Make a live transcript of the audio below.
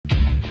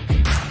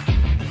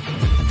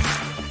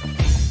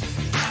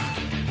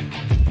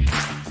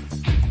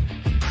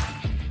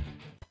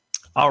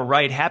All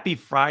right. Happy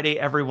Friday,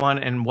 everyone,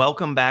 and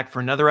welcome back for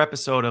another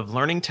episode of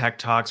Learning Tech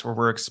Talks, where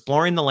we're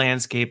exploring the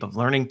landscape of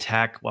learning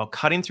tech while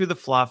cutting through the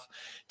fluff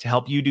to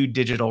help you do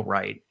digital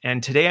right.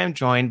 And today I'm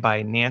joined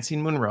by Nancy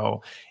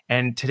Monroe,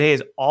 and today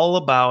is all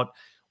about,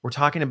 we're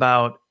talking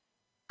about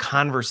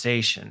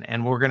conversation.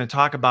 And we're going to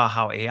talk about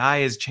how AI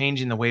is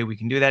changing the way we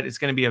can do that. It's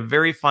going to be a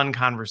very fun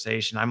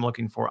conversation. I'm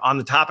looking for on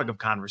the topic of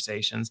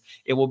conversations.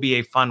 It will be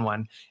a fun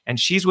one. And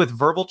she's with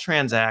Verbal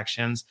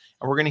Transactions,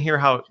 and we're going to hear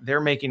how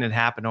they're making it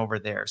happen over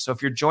there. So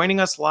if you're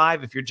joining us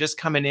live, if you're just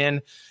coming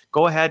in,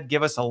 go ahead,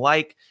 give us a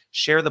like,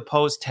 share the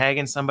post, tag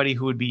in somebody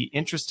who would be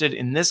interested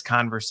in this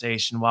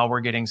conversation while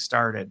we're getting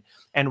started.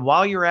 And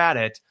while you're at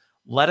it,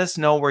 let us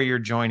know where you're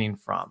joining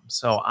from.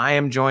 So I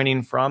am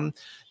joining from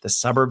the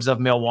suburbs of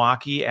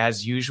Milwaukee.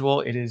 As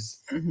usual, it is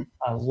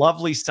a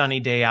lovely sunny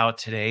day out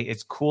today.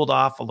 It's cooled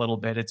off a little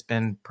bit. It's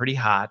been pretty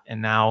hot.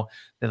 And now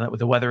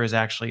the weather is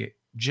actually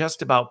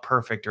just about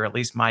perfect, or at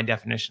least my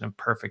definition of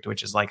perfect,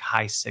 which is like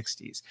high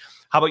 60s.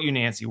 How about you,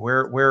 Nancy?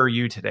 Where are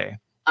you today?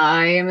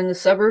 I am in the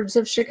suburbs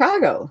of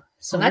Chicago.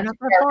 So not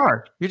that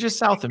far. You're just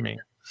south of me.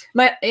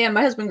 My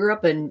husband grew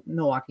up in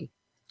Milwaukee.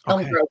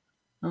 Okay.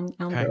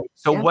 Okay.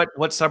 So yeah.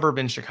 What suburb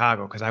in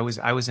Chicago? Because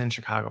I was in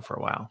Chicago for a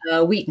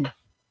while. Wheaton.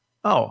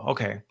 Oh,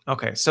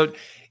 okay. So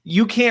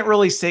you can't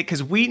really say,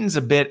 because Wheaton's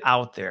a bit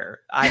out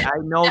there. I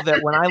know that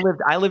when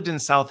I lived in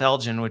South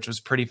Elgin, which was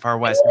pretty far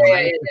west. And when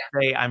I used to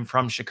say I'm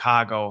from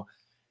Chicago,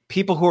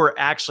 people who are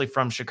actually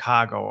from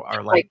Chicago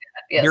are like,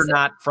 yes, you're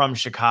not from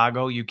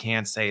Chicago. You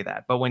can't say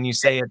that. But when you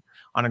say it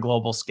on a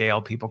global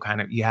scale, people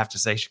you have to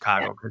say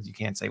Chicago because you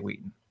can't say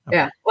Wheaton. Okay.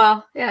 Yeah.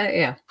 Well,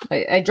 yeah.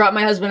 I drop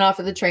my husband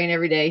off at the train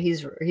every day.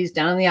 He's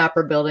down in the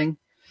Opera Building.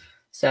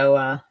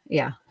 So,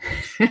 yeah.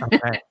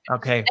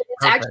 Okay.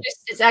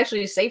 It's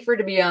actually safer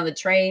to be on the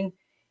train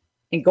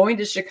and going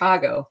to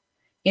Chicago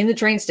in the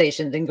train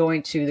station than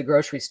going to the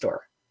grocery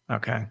store.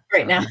 Okay.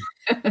 Right now.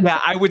 Yeah,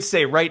 I would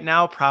say right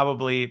now,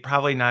 probably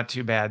not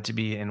too bad to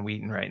be in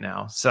Wheaton right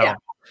now. So,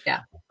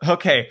 yeah.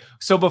 Okay.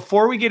 So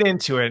before we get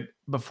into it,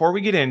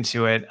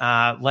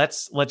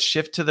 let's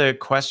shift to the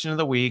question of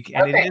the week.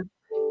 And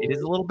it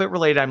is a little bit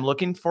related. I'm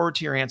looking forward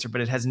to your answer,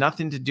 but it has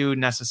nothing to do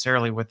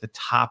necessarily with the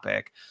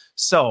topic.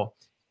 So,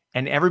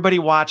 and everybody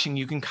watching,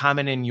 you can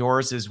comment in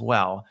yours as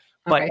well.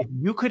 But if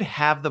you could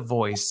have the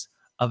voice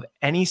of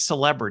any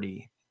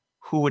celebrity,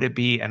 who would it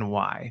be and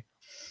why?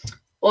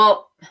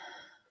 Well,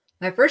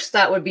 my first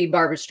thought would be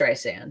Barbra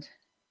Streisand.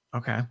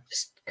 Okay.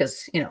 Just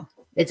because,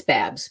 it's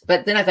Babs.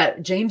 But then I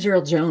thought, James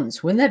Earl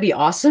Jones, wouldn't that be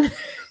awesome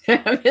to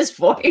have his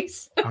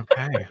voice?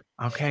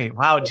 Okay.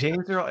 Wow,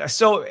 James Earl.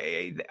 So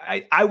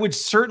that would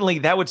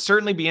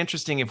certainly be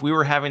interesting if we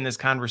were having this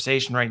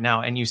conversation right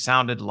now and you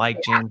sounded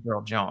like James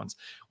Earl Jones.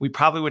 We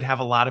probably would have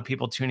a lot of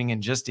people tuning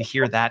in just to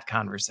hear that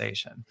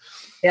conversation.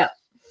 Yeah.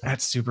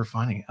 That's super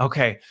funny.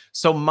 Okay.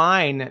 So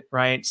mine,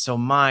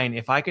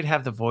 if I could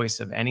have the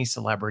voice of any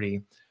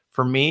celebrity,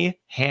 for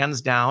me,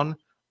 hands down,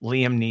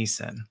 Liam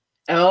Neeson.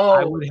 Oh,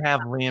 I would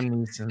have Liam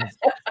Neeson's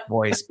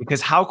voice,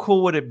 because how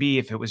cool would it be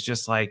if it was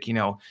just like,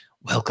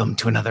 welcome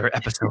to another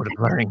episode of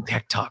Learning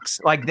Tech Talks.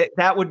 Like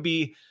that would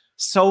be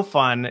so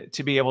fun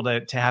to be able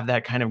to have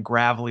that kind of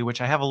gravelly,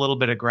 which I have a little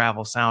bit of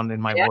gravel sound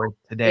in my voice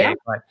today,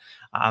 but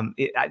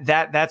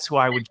that's who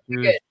I would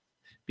choose.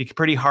 Be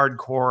pretty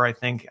hardcore. I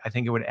think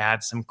it would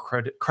add some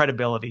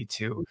credibility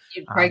to.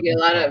 You'd probably get a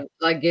lot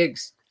of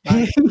gigs.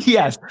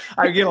 Yes,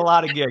 I get a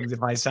lot of gigs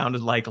if I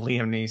sounded like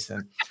Liam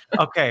Neeson.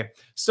 Okay,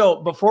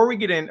 so before we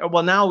get in,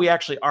 well, now we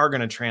actually are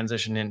going to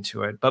transition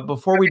into it. But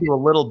before we do a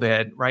little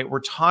bit, right,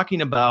 we're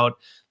talking about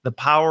the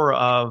power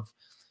of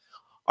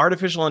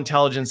artificial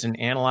intelligence and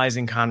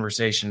analyzing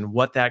conversation,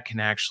 what that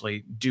can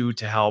actually do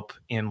to help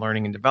in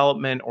learning and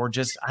development, or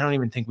just, I don't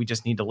even think we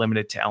just need to limit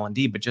it to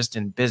L&D, but just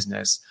in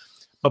business.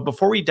 But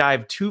before we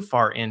dive too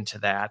far into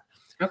that,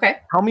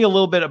 tell me a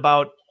little bit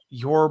about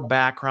your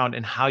background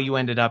and how you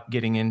ended up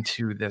getting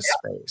into this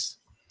space.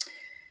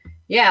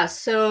 Yeah.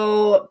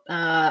 So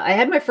I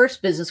had my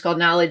first business called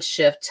Knowledge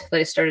Shift that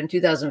I started in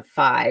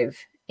 2005.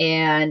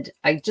 And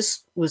I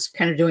just was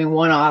kind of doing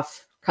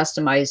one-off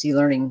customized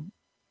e-learning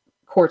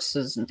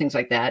courses and things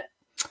like that.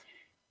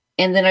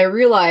 And then I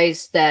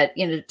realized that,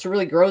 to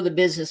really grow the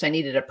business, I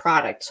needed a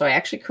product. So I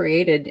actually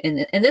created,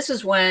 and this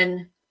is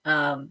when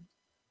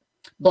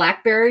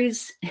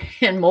BlackBerries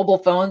and mobile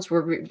phones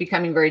were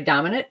becoming very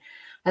dominant.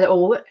 I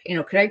thought,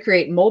 could I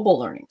create mobile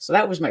learning? So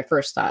that was my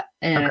first thought.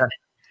 And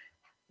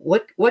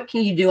what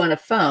can you do on a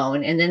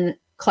phone? And then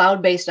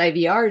cloud-based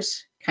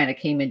IVRs kind of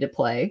came into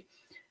play.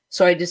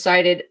 So I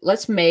decided,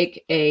 let's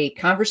make a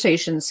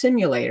conversation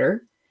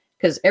simulator,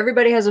 because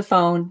everybody has a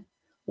phone.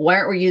 Why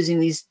aren't we using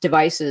these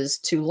devices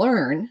to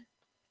learn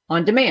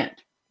on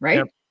demand, right?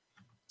 Yep.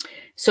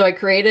 So I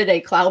created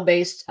a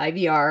cloud-based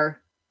IVR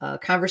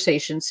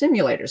conversation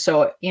simulator.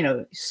 So,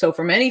 so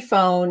from any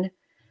phone,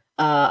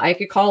 I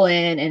could call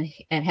in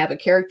and have a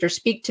character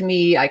speak to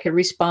me. I could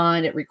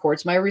respond. It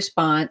records my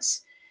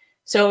response.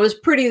 So it was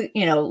pretty,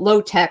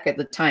 low tech at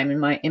the time in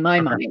my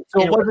mind.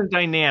 So it wasn't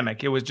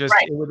dynamic. It was just,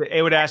 right.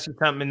 It would ask you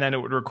something and then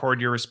it would record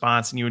your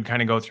response and you would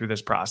kind of go through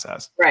this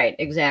process. Right,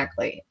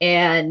 exactly.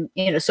 And,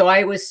 so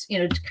I was,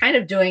 kind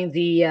of doing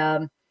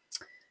the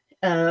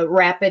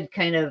rapid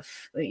kind of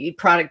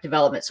product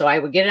development. So I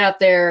would get it out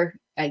there,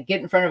 I'd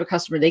get in front of a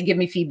customer, they give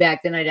me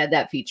feedback, then I'd add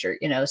that feature,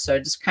 so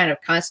just kind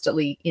of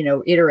constantly,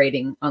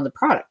 iterating on the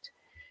product.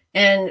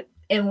 And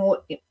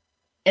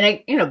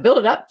I, built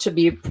it up to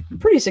be a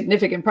pretty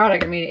significant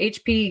product. I mean,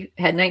 HP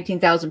had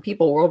 19,000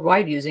 people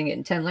worldwide using it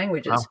in 10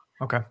 languages.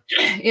 Wow.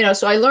 Okay.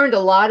 So I learned a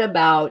lot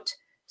about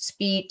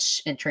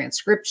speech and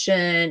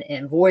transcription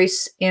and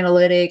voice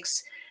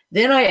analytics.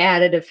 Then I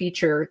added a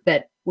feature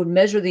that would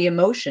measure the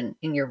emotion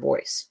in your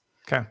voice.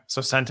 Okay.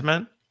 So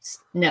sentiment?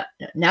 No,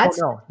 not.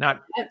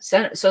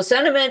 So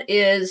sentiment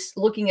is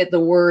looking at the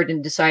word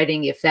and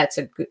deciding if that's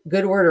a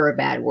good word or a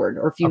bad word,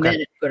 or if you meant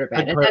it good or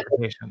bad.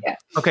 Yeah.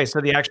 Okay. So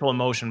the actual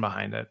emotion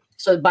behind it.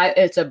 So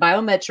it's a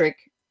biometric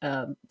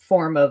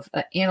form of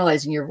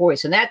analyzing your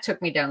voice. And that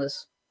took me down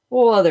this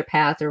whole other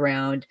path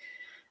around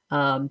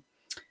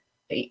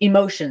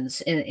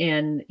emotions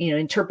and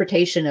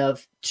interpretation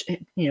of,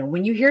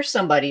 when you hear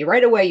somebody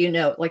right away,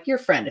 like your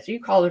friend, if you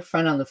call a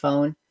friend on the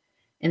phone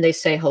and they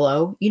say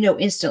hello,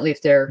 instantly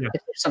if there's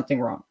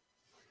something wrong.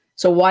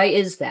 So why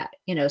is that?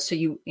 So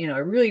I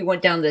really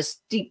went down this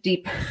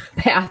deep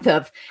path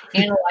of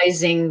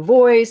analyzing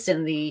voice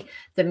and the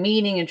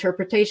meaning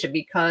interpretation,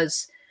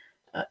 because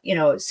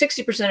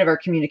 60% of our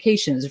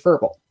communication is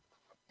verbal,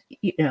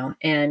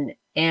 and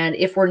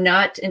if we're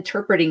not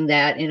interpreting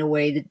that in a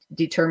way that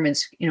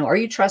determines, are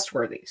you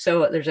trustworthy?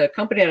 So there's a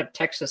company out of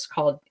Texas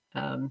called,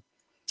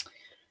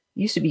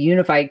 used to be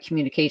Unified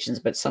Communications,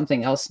 but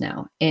something else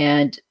now.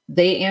 And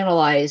they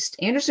analyzed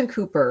Anderson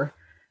Cooper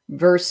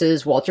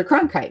versus Walter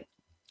Cronkite.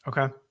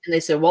 Okay. And they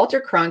said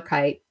Walter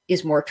Cronkite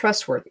is more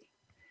trustworthy.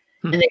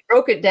 And they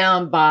broke it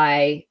down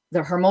by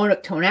the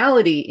harmonic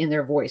tonality in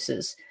their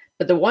voices.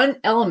 But the one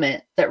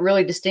element that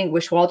really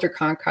distinguished Walter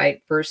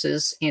Cronkite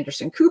versus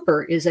Anderson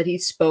Cooper is that he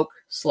spoke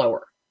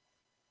slower.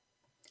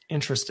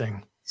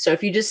 Interesting. So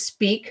if you just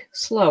speak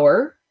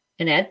slower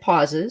and add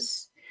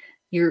pauses,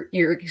 you're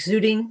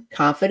exuding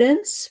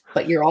confidence,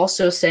 but you're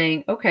also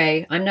saying,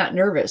 okay, I'm not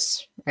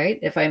nervous, right?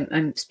 If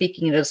I'm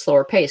speaking at a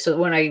slower pace. So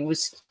when I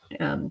was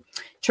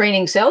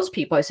training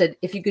salespeople, I said,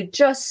 if you could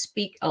just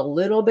speak a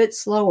little bit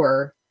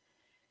slower,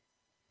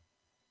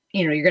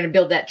 you're going to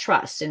build that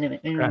trust. And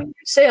in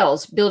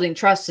sales, building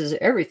trust is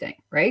everything,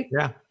 right?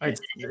 Yeah,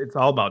 it's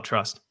all about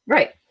trust.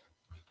 Right.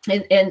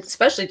 And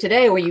especially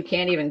today where you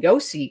can't even go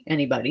see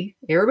anybody,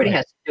 everybody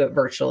has to do it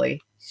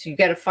virtually. So you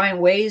got to find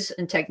ways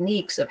and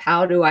techniques of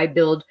how do I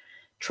build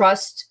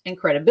trust and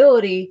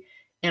credibility.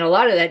 And a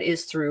lot of that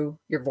is through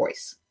your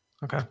voice.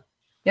 Okay.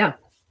 Yeah.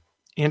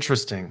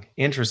 Interesting.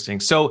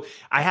 So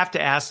I have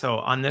to ask though,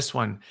 on this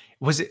one,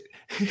 was it,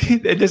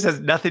 this has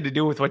nothing to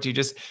do with what you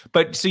just,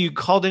 but so you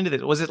called into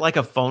this, was it like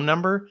a phone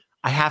number?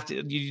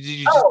 Did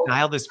you just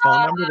dial this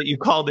phone number that you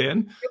called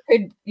in?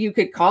 You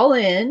could call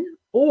in,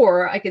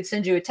 or I could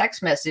send you a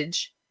text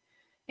message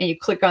and you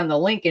click on the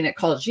link and it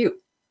calls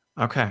you.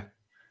 Okay.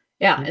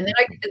 Yeah. And then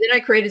I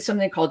created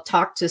something called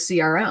Talk to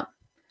CRM.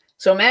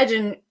 So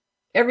imagine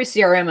every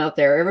CRM out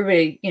there,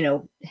 everybody,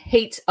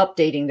 hates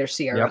updating their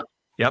CRM.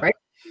 Yep. Right.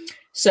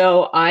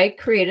 So I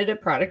created a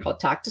product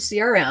called Talk to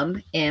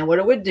CRM. And what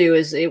it would do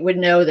is it would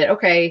know that,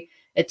 okay,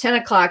 at 10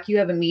 o'clock, you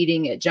have a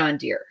meeting at John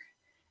Deere.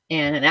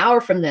 And an hour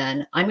from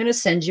then, I'm going to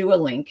send you a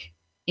link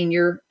in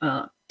your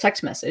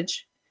text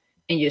message.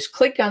 And you just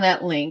click on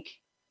that link.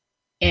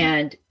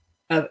 And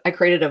I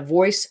created a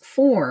voice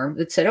form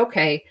that said,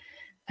 okay,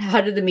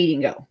 how did the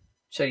meeting go?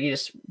 So you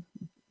just,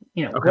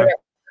 whatever.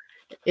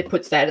 It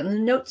puts that in the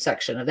notes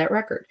section of that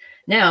record.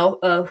 Now,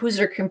 who's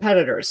their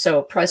competitors?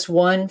 So press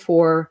 1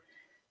 for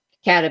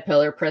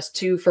Caterpillar, press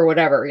 2 for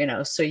whatever,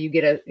 so you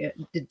get a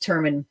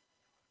determine.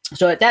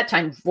 So at that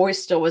time,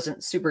 voice still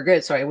wasn't super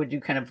good. So I would do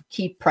kind of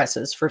key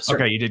presses for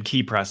certain. Okay, you did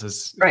key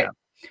presses. Right.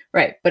 Yeah.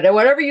 Right. But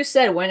whatever you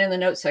said went in the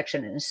notes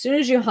section. And as soon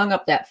as you hung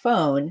up that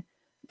phone,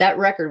 that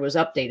record was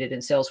updated in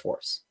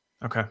Salesforce.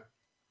 Okay.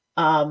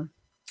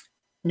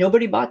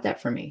 Nobody bought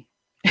that from me.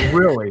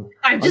 Really?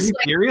 I'm just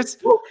Are you serious?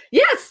 Well,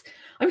 yes.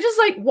 I'm just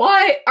like,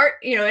 why are,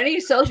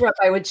 any sales rep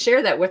I would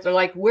share that with, they're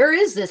like, where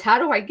is this? How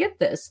do I get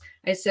this?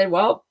 I said,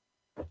 well,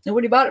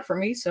 nobody bought it from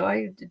me. So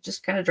I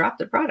just kind of dropped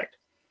the product.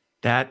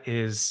 That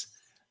is,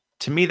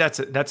 to me, that's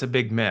a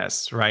big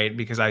miss, right?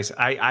 Because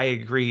I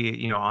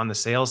agree, on the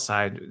sales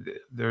side,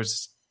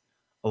 there's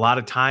a lot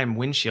of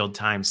windshield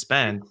time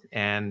spent.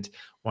 And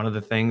one of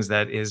the things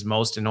that is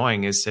most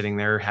annoying is sitting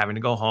there having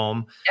to go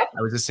home. Yep.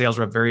 I was a sales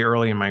rep very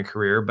early in my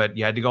career, but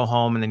you had to go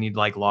home and then you'd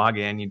log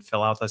in, you'd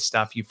fill out the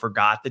stuff. You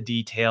forgot the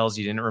details.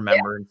 You didn't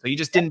remember. And so you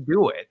just didn't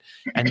do it.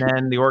 And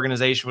then the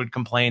organization would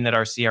complain that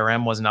our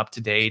CRM wasn't up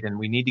to date and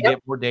we need to get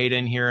more data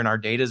in here and our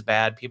data is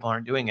bad. People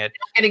aren't doing it.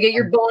 You're going to get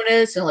your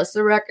bonus unless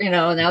the record,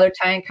 now they're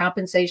tying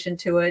compensation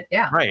to it.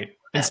 Yeah. Right.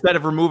 Instead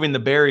of removing the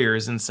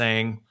barriers and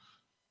saying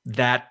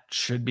that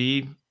should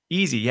be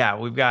Easy. Yeah.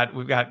 We've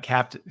got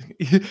capped.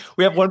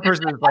 We have one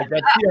person that's like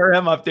that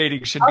CRM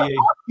updating should be a huge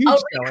I'll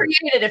seller.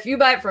 recreate it if you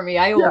buy it from me.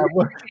 I will. Yeah,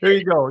 well, there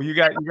you go. You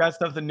got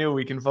something new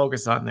we can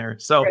focus on there.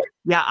 So Right.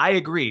 yeah, I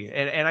agree.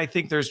 And I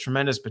think there's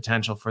tremendous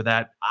potential for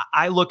that.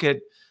 I look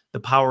at the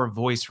power of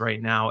voice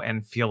right now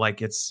and feel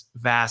like it's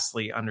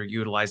vastly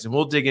underutilized. And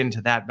we'll dig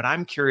into that. But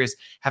I'm curious,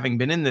 having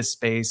been in this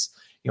space,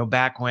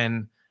 back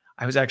when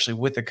I was actually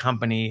with a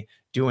company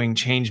doing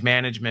change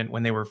management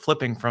when they were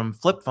flipping from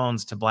flip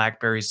phones to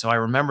BlackBerries. So I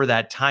remember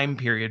that time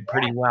period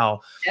pretty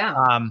well.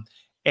 Yeah.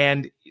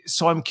 And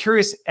so I'm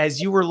curious, as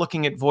you were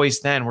looking at voice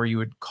then, where you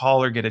would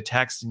call or get a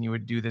text and you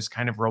would do this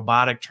kind of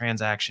robotic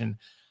transaction,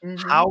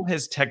 how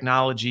has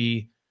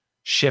technology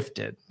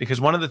shifted? Because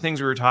one of the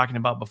things we were talking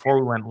about before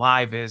we went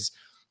live is,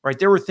 right,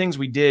 there were things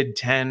we did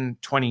 10,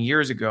 20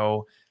 years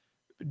ago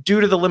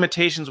due to the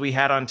limitations we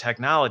had on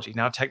technology.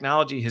 Now,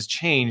 technology has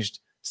changed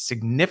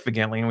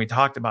significantly, and we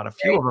talked about a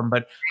few of them,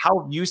 but how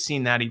have you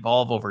seen that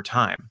evolve over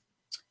time?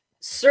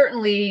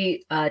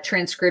 Certainly,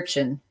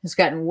 transcription has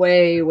gotten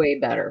way, way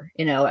better.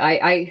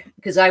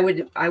 Because I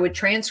would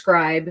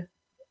transcribe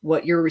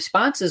what your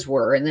responses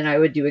were, and then I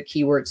would do a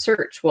keyword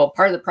search. Well,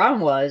 part of the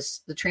problem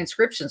was the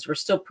transcriptions were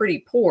still pretty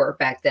poor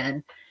back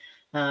then,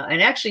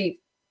 and actually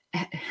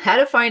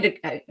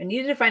I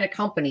needed to find a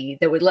company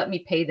that would let me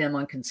pay them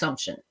on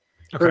consumption.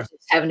 Okay. Versus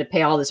having to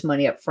pay all this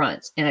money up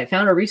front. And I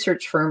found a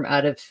research firm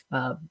out of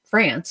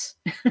France,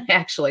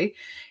 actually,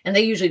 and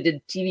they usually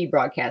did TV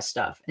broadcast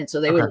stuff. And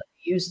so they would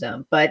use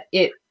them, but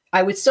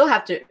I would still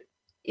have to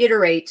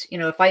iterate.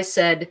 If I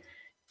said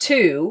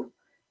to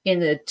in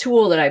the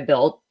tool that I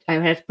built, I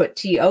would have to put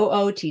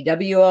TOO,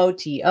 TWO,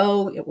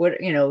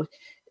 TO,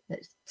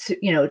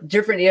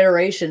 different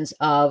iterations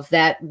of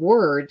that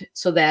word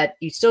so that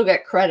you still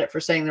get credit for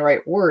saying the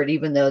right word,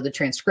 even though the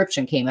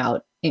transcription came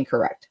out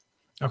incorrect.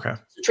 Okay.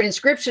 So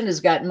transcription has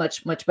gotten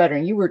much, much better.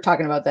 And you were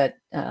talking about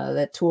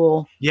that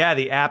tool. Yeah.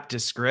 The app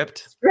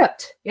Descript.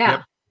 Script.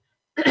 Yeah.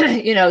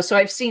 Yep. So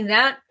I've seen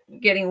that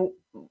getting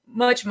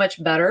much,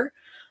 much better.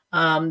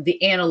 The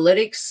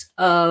analytics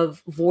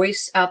of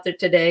voice out there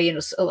today,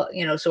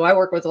 so I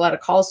work with a lot of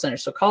call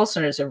centers. So call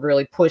centers have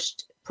really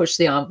pushed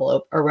the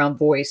envelope around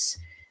voice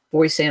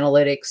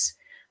analytics.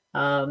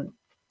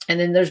 And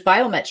then there's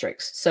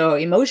biometrics, so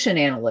emotion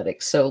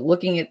analytics. So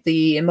looking at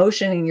the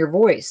emotion in your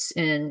voice,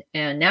 and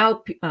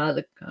now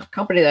the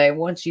company that I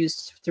once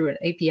used through an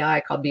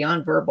API called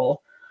Beyond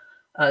Verbal,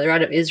 they're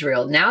out of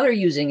Israel. Now they're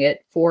using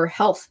it for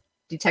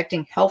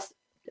detecting health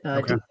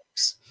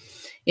defects.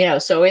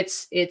 So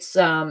it's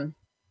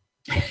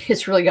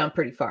really gone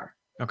pretty far.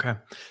 Okay.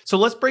 So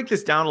let's break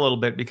this down a little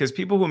bit, because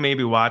people who may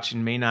be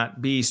watching may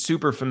not be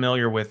super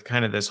familiar with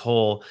kind of this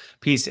whole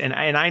piece. And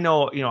I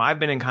know, I've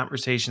been in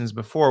conversations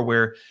before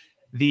where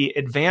the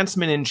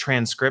advancement in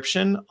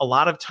transcription, a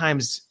lot of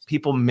times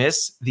people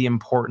miss the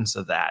importance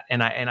of that.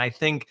 And I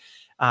think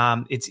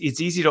it's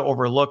easy to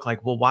overlook,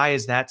 like, well, why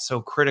is that so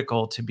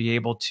critical to be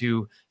able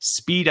to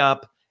speed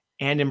up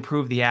and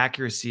improve the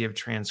accuracy of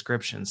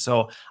transcription?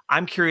 So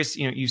I'm curious,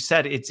 you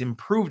said it's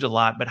improved a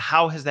lot, but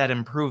how has that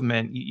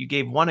improvement, you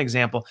gave one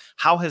example,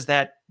 how has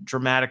that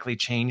dramatically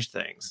changed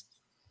things?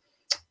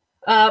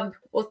 Well,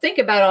 think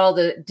about all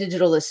the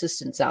digital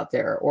assistants out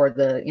there, or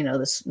the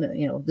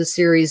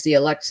Siris, the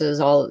Alexas,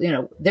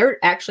 they're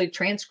actually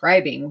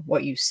transcribing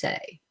what you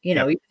say,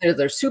 even though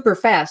they're super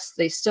fast,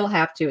 they still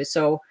have to.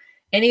 So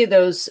any of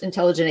those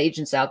intelligent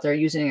agents out there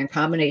using a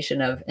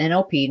combination of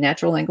NLP,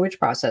 natural language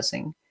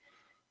processing,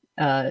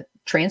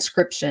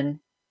 transcription,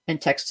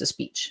 and text to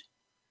speech,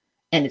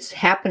 and it's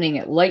happening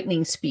at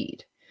lightning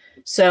speed.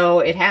 So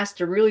it has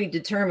to really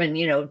determine,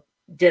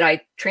 did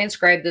I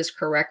transcribe this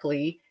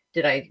correctly?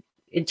 Did I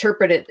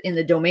interpret it in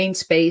the domain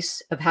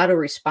space of how to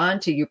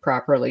respond to you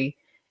properly,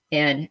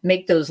 and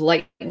make those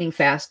lightning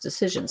fast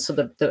decisions? So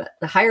the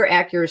higher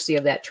accuracy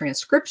of that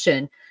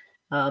transcription,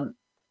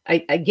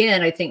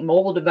 I think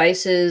mobile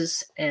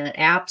devices and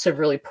apps have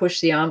really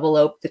pushed the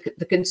envelope.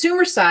 The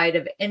consumer side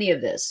of any of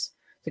this,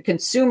 the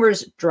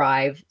consumers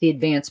drive the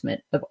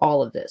advancement of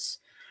all of this.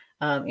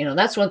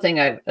 That's one thing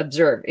I've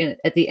observed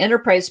at the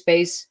enterprise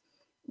space.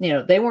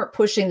 They weren't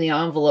pushing the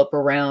envelope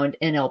around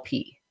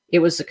NLP. It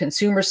was the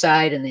consumer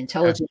side and the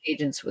intelligent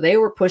agents. They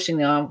were pushing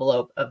the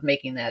envelope of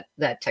making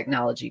that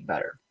technology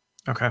better.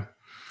 Okay.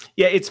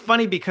 Yeah, it's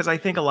funny because I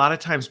think a lot of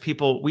times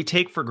we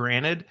take for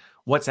granted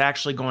what's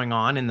actually going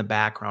on in the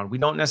background. We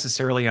don't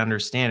necessarily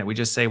understand it. We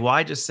just say, well,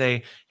 I just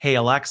say, hey,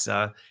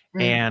 Alexa,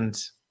 and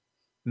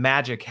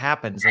magic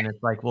happens. And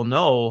it's like, well,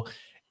 no,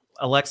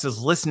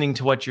 Alexa's listening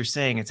to what you're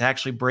saying. It's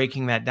actually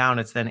breaking that down.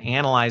 It's then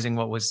analyzing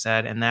what was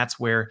said. And that's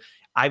where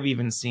I've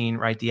even seen,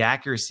 right, the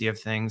accuracy of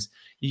things.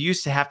 You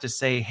used to have to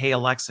say, hey,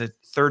 Alexa,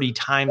 30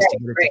 times to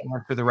get it to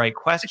answer the right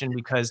question,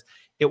 because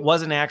it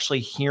wasn't actually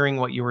hearing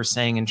what you were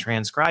saying and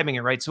transcribing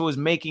it, right? So it was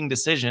making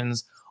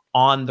decisions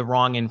on the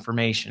wrong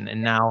information.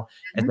 And now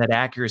as that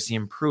accuracy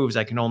improves,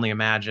 I can only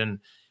imagine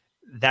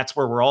that's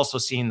where we're also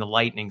seeing the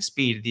lightning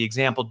speed. The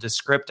example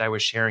Descript I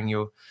was sharing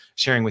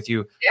with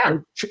you,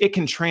 it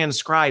can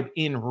transcribe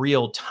in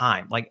real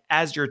time. Like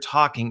as you're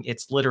talking,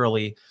 it's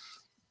literally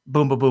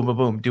boom, boom, boom, boom,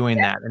 boom, doing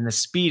Yeah. that. And the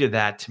speed of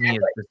that to me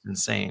is just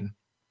insane.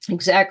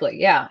 Exactly.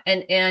 Yeah.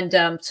 And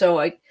so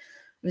I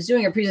was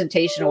doing a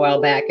presentation a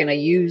while back, and I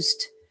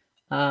used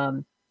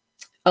um,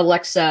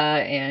 Alexa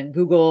and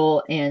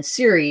Google and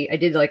Siri. I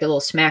did like a little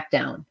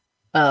smackdown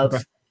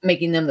of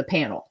making them the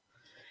panel.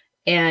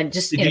 And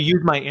just did you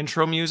use my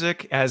intro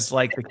music as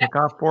like the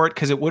kickoff for it?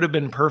 Because it would have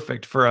been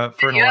perfect for an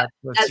Alexa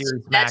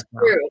Siri smackdown. That's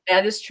true.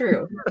 That is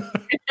true.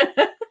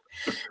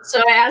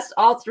 So I asked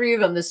all three of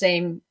them the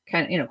same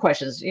kind of,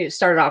 questions. It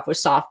started off with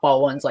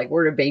softball ones, like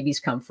where do babies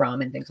come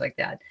from and things like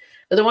that.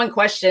 But the one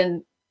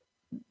question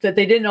that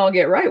they didn't all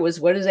get right was,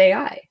 what is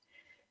AI?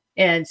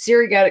 And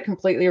Siri got it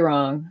completely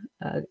wrong.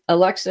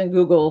 Alexa and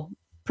Google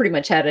pretty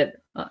much had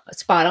it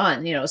spot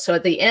on, So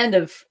at the end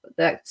of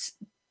that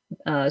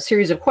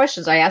series of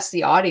questions, I asked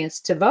the audience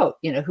to vote,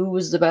 who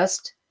was the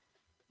best,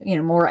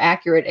 more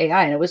accurate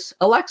AI. And it was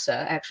Alexa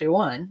actually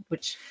won,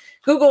 which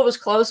Google was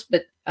close,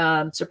 but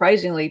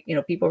surprisingly,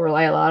 people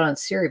rely a lot on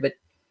Siri, but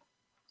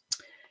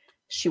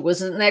she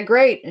wasn't that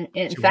great.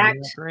 In fact,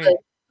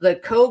 the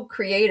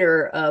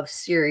co-creator of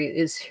Siri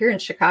is here in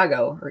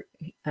Chicago, or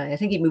I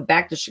think he moved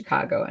back to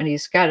Chicago, and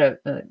he's got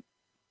a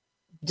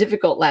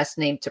difficult last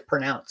name to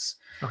pronounce.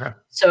 Okay.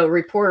 So a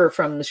reporter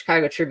from the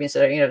Chicago Tribune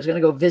said, I was going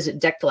to go visit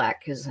Dectlack,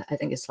 because I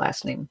think his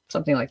last name,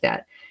 something like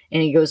that.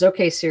 And he goes,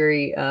 okay,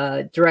 Siri,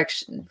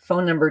 direction,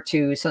 phone number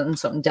to something,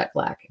 something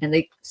Dectlack. And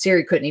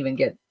Siri couldn't even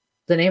get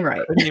the name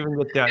right. Couldn't even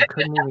get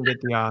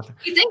the author.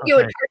 You think you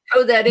would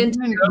code that in?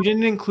 You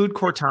didn't include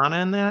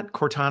Cortana in that?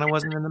 Cortana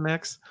wasn't in the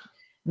mix?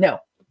 No.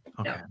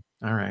 Okay.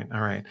 No. All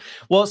right.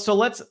 Well, so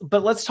let's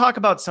talk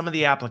about some of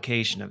the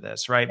application of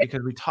this, right?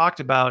 Because we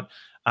talked about,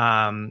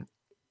 one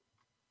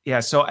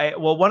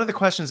of the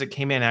questions that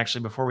came in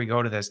actually before we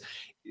go to this,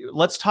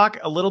 let's talk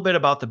a little bit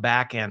about the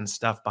back end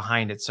stuff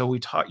behind it. So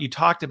you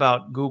talked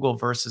about Google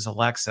versus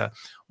Alexa.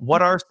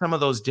 What are some of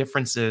those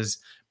differences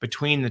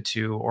between the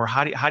two, or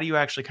how do you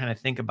actually kind of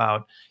think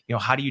about,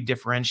 how do you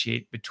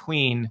differentiate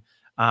between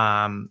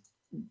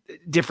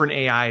different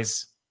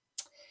AIs?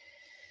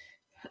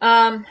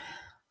 I'm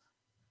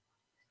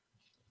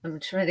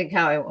trying to think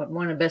how I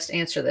want to best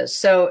answer this.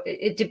 So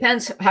it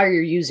depends how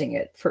you're using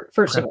it.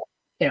 First of all,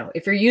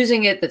 if you're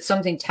using it that's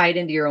something tied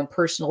into your own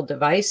personal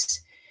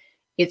device,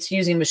 it's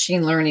using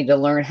machine learning to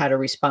learn how to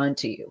respond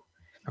to you.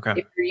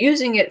 Okay. If you're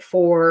using it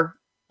for,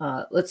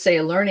 let's say,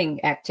 a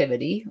learning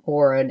activity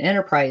or an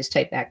enterprise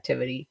type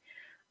activity,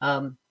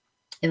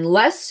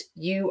 unless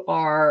you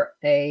are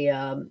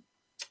a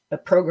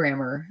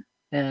programmer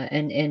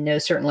and know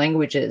certain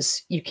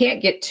languages, you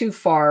can't get too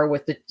far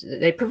with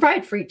they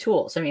provide free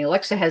tools. I mean,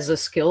 Alexa has the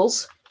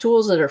skills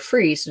tools that are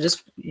free. So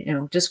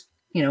just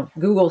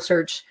Google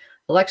search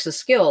Alexa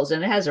skills,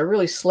 and it has a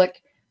really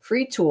slick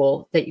free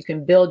tool that you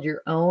can build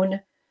your own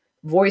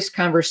voice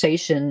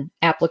conversation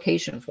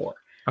application for.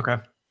 Okay.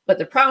 But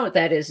the problem with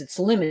that is it's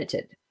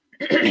limited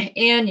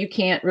and you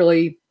can't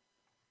really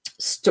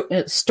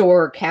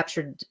store or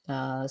capture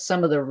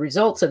some of the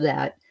results of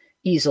that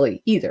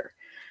easily either.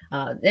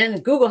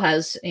 Then Google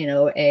has,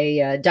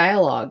 a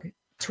dialogue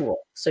tool,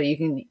 so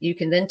you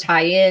can then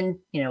tie in,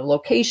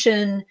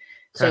 location. Okay.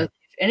 So if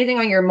anything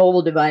on your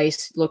mobile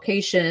device,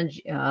 location,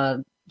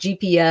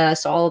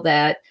 GPS, all of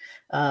that,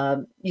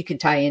 you can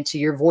tie into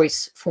your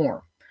voice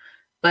form.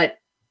 But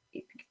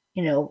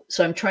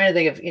so I'm trying to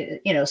think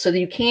of, so that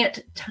you can't,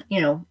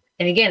 and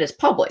again, it's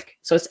public,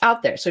 so it's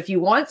out there. So if you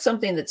want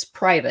something that's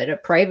private, a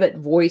private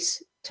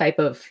voice type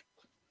of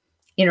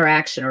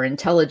interaction or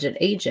intelligent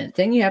agent,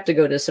 then you have to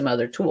go to some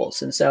other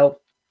tools. And so,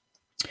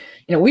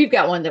 we've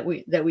got one that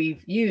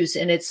we've used,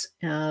 and it's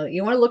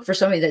you want to look for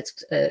something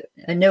that's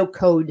a no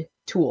code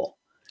tool.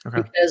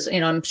 Okay. Because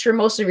I'm sure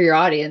most of your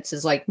audience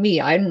is like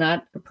me. I'm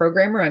not a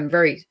programmer. I'm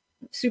very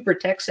super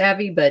tech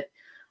savvy, but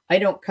I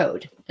don't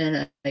code,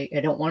 and I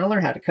don't want to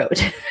learn how to code.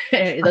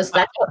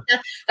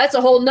 That's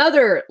a whole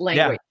nother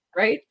language,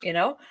 right?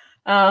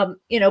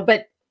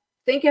 But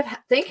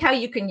think how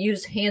you can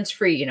use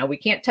hands-free. We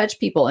can't touch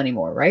people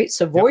anymore, right?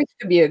 So voice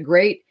could be a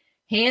great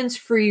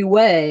hands-free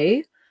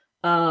way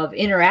of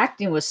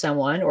interacting with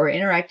someone or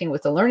interacting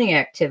with a learning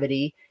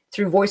activity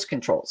through voice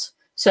controls.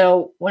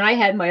 So when I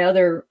had my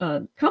other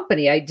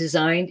company, I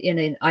designed in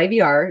an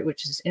IVR,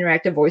 which is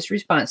interactive voice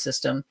response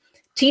system,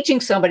 teaching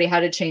somebody how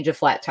to change a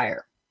flat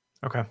tire.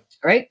 Okay.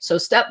 Right. So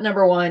step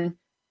number 1,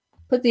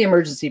 put the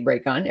emergency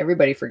brake on.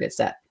 Everybody forgets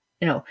that.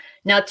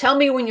 Now tell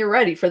me when you're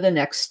ready for the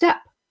next step.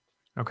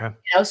 Okay.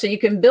 So you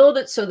can build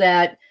it so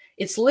that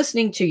it's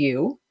listening to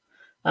you.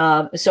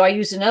 So I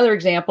used another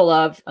example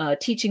of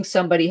teaching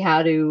somebody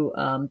how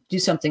to do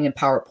something in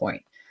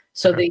PowerPoint.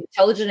 So the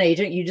intelligent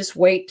agent, you just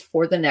wait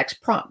for the next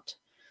prompt.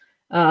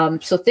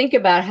 So think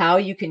about how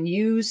you can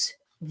use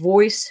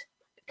voice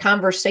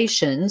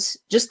conversations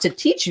just to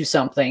teach you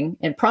something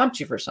and prompt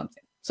you for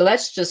something. So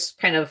that's just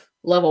kind of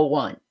level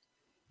 1.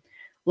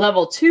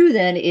 Level 2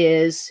 then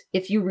is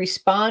if you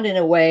respond in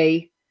a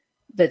way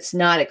that's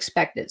not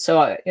expected.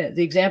 So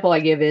the example I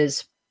give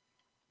is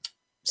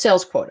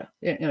sales quota.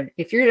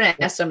 If you're going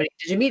to ask somebody,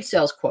 did you meet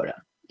sales quota?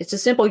 It's a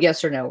simple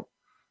yes or no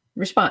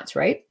response,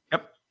 right?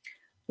 Yep.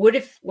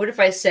 what if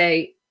I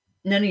say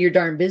none of your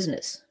darn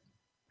business?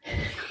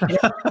 I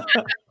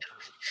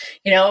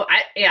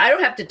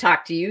don't have to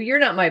talk to you. You're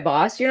not my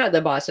boss. You're not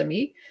the boss of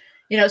me.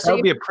 That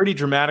would be a pretty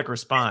dramatic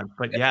response,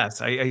 but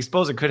yes, I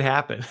suppose it could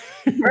happen.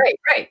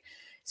 Right.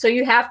 So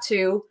you have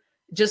to,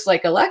 just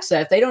like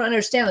Alexa, if they don't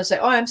understand, they'll say,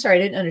 "Oh, I'm sorry,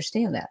 I didn't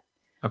understand that."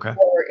 Okay.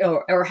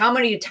 Or how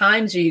many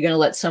times are you going to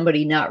let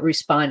somebody not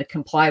respond to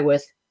comply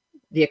with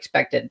the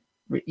expected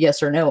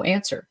yes or no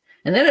answer?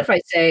 And then if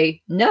I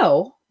say,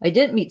 no, I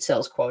didn't meet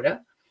sales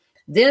quota,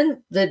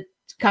 then the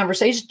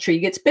conversation tree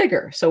gets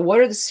bigger. So what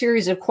are the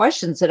series of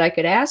questions that I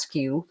could ask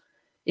you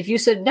if you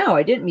said, no,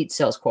 I didn't meet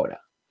sales quota?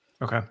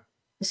 Okay.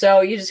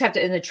 So you just have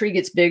to, and the tree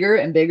gets bigger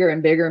and bigger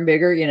and bigger and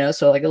bigger,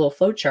 so like a little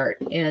flow chart.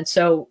 And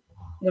so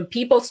when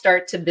people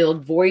start to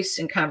build voice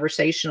and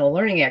conversational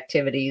learning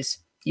activities,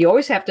 you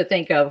always have to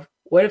think of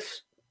what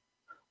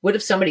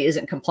if somebody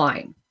isn't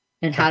complying,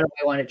 and how do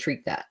I want to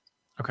treat that?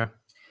 Okay.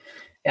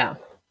 Yeah.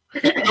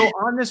 So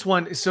on this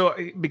one,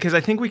 because I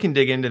think we can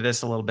dig into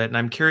this a little bit, and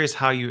I'm curious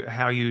how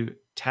you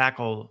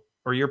tackle,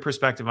 or your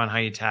perspective on how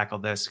you tackle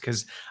this,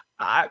 because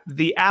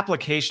the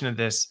application of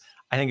this,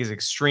 I think, is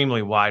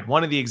extremely wide.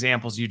 One of the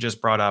examples you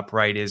just brought up,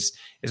 right, is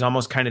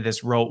almost kind of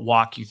this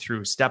walk you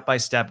through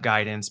step-by-step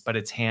guidance, but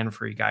it's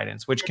hand-free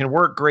guidance, which can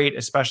work great,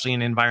 especially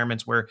in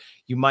environments where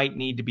you might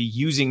need to be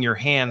using your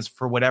hands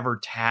for whatever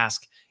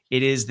task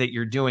it is that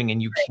you're doing,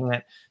 and you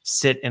can't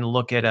sit and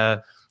look at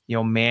a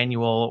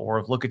manual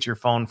or look at your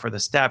phone for the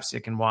steps.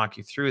 It can walk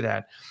you through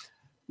that.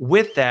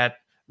 With that,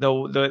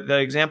 though, the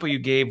example you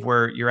gave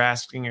where you're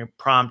asking a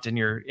prompt and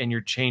you're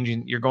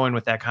going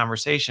with that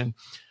conversation.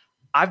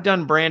 I've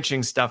done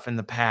branching stuff in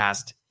the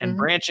past, and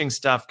branching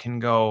stuff can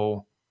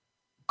go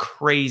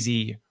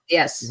crazy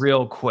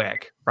real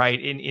quick, right?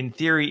 In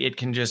theory, it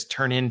can just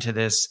turn into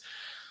this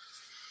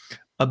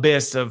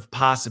abyss of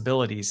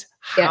possibilities.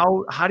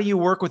 How do you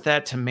work with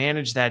that to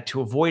manage that,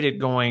 to avoid it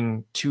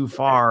going too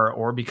far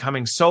or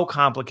becoming so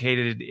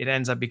complicated it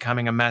ends up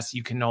becoming a mess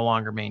you can no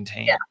longer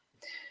maintain? Yeah.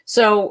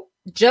 So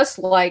just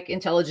like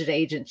intelligent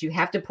agents, you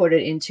have to put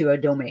it into a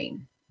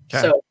domain.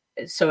 Okay.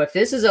 So if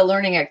this is a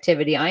learning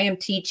activity, I am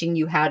teaching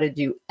you how to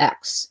do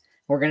X.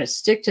 We're going to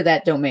stick to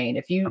that domain.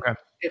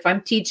 If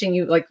I'm teaching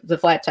you, like the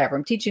flat tire, if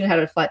I'm teaching you how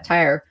to flat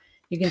tire,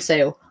 you can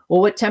say, well,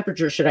 what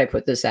temperature should I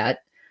put this at?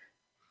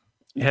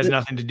 It has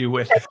nothing to do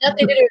with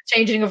nothing to do with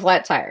changing a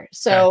flat tire.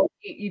 So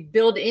you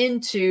build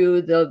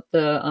into the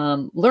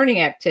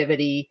learning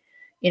activity,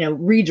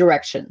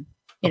 redirection,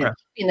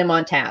 keeping them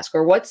on task,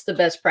 or what's the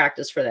best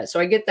practice for that.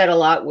 So I get that a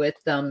lot with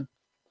the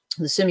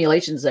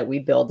simulations that we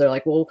build. They're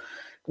like, well,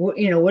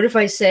 what if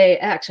I say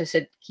X? I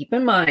said, keep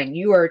in mind,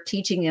 you are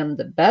teaching them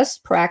the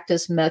best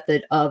practice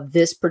method of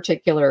this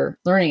particular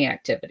learning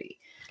activity.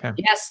 Okay.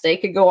 Yes, they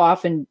could go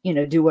off and,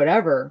 do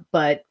whatever,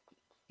 but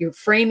you're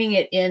framing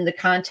it in the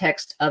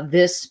context of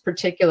this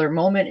particular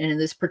moment and in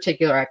this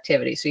particular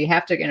activity. So you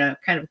have to,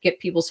 kind of get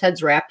people's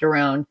heads wrapped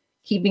around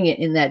keeping it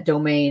in that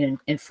domain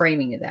and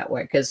framing it that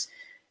way. Because,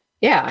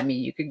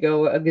 you could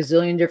go a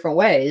gazillion different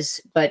ways,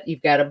 but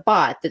you've got a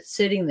bot that's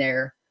sitting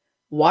there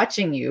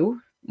watching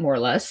you, more or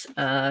less,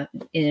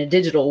 in a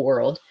digital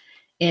world.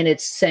 And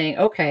it's saying,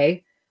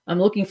 okay, I'm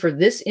looking for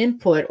this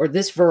input or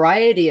this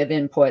variety of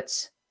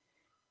inputs.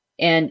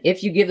 And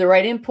if you give the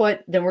right input,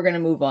 then we're going to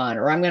move on,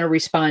 or I'm going to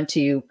respond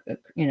to you,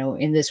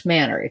 in this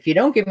manner. If you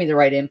don't give me the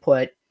right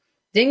input,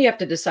 then you have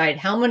to decide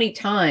how many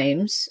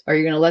times are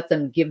you going to let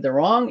them give the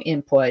wrong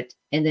input,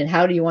 and then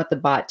how do you want the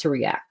bot to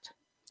react?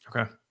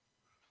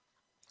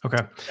 Okay.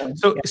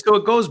 So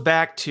it goes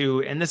back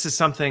to, and this is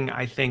something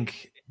I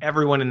think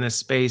everyone in this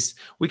space,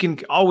 we can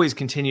always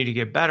continue to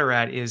get better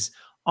at, is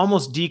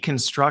almost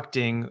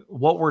deconstructing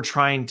what we're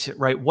trying to,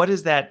 right? What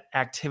is that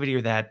activity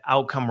or that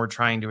outcome we're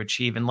trying to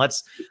achieve? And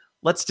let's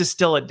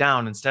distill it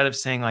down, instead of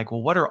saying like,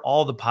 well, what are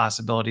all the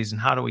possibilities and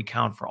how do we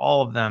count for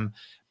all of them?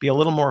 Be a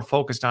little more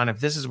focused on, if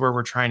this is where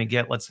we're trying to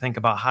get, let's think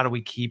about how do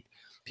we keep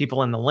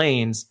people in the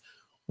lanes.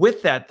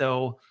 With that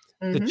though,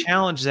 the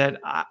challenge that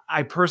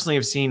I personally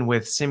have seen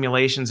with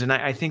simulations, and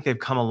I think they've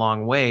come a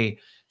long way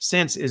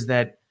since, is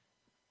that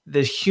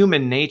the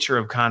human nature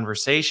of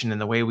conversation and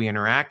the way we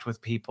interact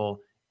with people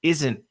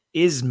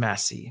is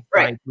messy,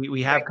 right?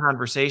 We have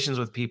conversations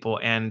with people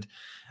and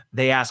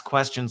they ask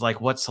questions like,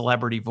 what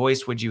celebrity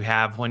voice would you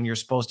have when you're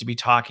supposed to be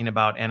talking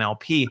about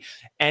NLP?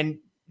 And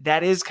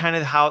that is kind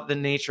of how the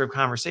nature of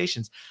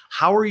conversations.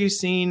 How are you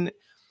seeing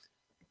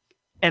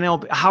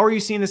NLP? How are you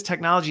seeing this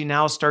technology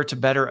now start to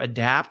better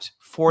adapt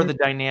for the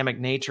dynamic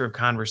nature of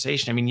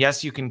conversation? I mean,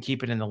 yes, you can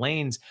keep it in the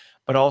lanes,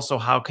 but also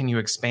how can you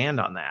expand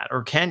on that,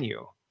 or can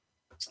you?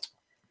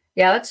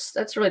 Yeah,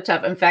 that's really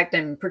tough. In fact,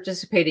 I'm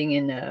participating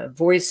in a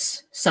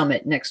voice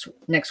summit next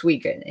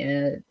week,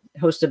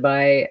 hosted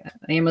by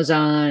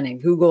Amazon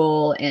and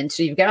Google, and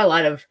so you've got a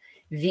lot of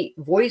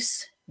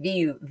voice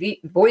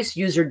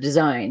user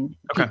design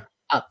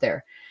out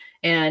there,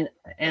 and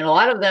a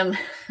lot of them,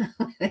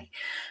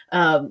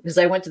 because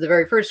I went to the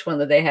very first one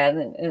that they had,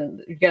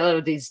 and you got a lot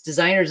of these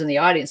designers in the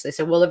audience. They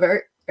said, well,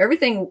 every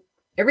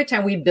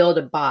time we build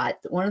a bot,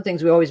 one of the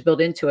things we always build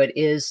into it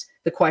is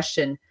the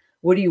question,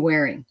 what are you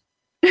wearing?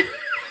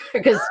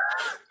 because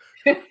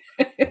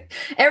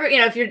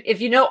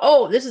if you know,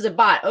 oh, this is a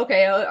bot.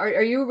 Okay.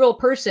 Are you a real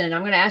person?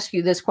 I'm going to ask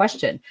you this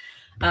question.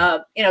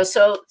 So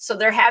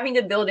they're having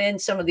to build in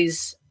some of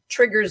these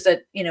triggers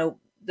that,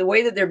 the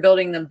way that they're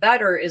building them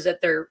better is that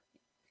they're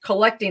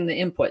collecting the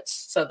inputs.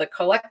 So they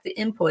collect the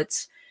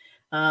inputs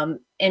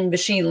in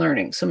machine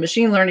learning. So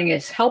machine learning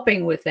is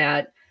helping with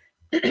that,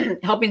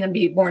 helping them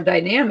be more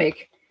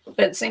dynamic. But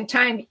at the same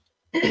time,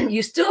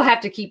 you still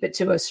have to keep it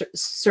to a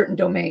certain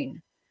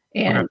domain.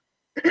 And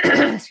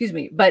excuse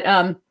me, but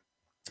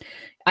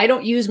I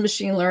don't use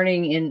machine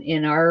learning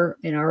in our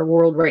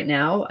world right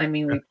now. I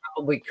mean, we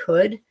probably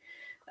could.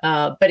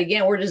 But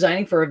again, we're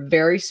designing for a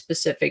very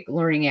specific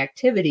learning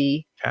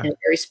activity and a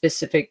very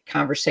specific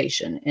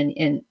conversation,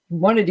 and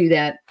want to do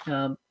that.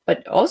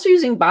 But also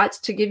using bots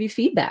to give you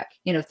feedback.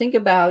 Think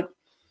about,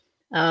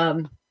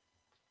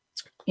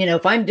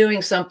 if I'm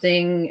doing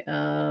something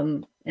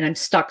and I'm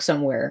stuck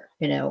somewhere,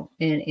 in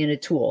a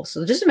tool.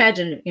 So just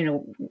imagine,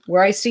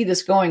 where I see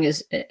this going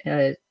is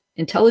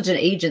intelligent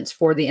agents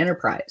for the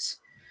enterprise.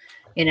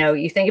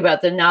 You think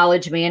about the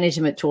knowledge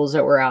management tools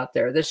that were out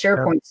there, the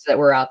SharePoints that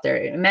were out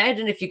there.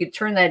 Imagine if you could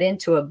turn that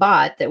into a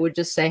bot that would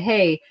just say,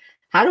 hey,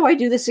 how do I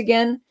do this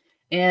again?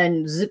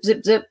 And zip,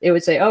 zip, zip. It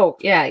would say, oh,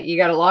 yeah, you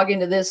got to log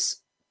into this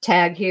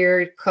tag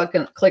here,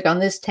 click on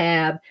this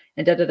tab,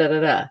 and da, da, da,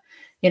 da,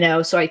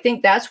 da. So I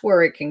think that's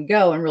where it can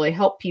go and really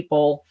help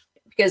people,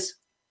 because,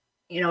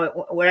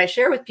 what I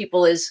share with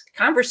people is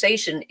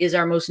conversation is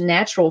our most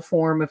natural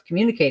form of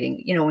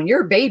communicating. When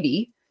you're a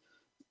baby,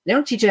 they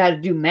don't teach you how to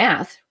do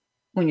math.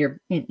 When you're,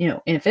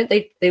 infant,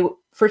 they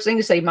first thing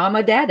to say,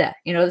 mama, dada,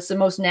 it's the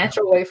most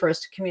natural way for us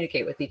to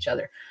communicate with each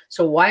other.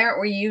 So why aren't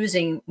we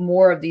using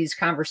more of these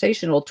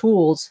conversational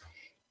tools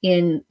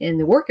in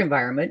the work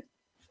environment?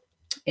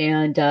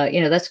 And,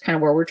 that's kind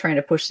of where we're trying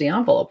to push the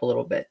envelope a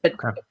little bit,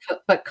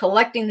 but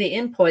collecting the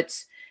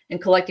inputs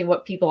and collecting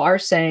what people are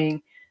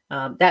saying,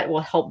 that will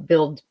help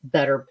build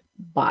better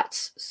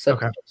bots, so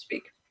to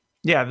speak.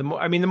 Yeah.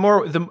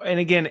 And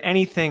again,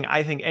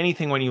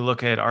 anything when you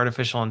look at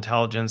artificial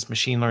intelligence,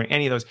 machine learning,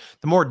 any of those,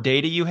 the more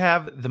data you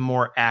have, the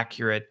more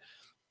accurate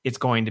it's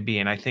going to be.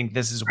 And I think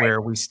this is where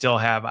we still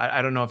have,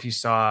 I don't know if you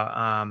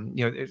saw,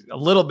 a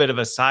little bit of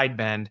a side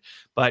bend,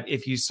 but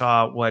if you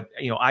saw what,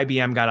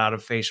 IBM got out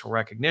of facial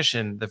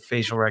recognition, the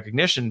facial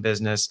recognition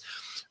business,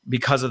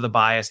 because of the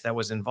bias that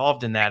was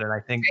involved in that. And I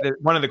think that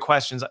one of the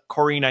questions,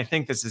 Corrine, I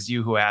think this is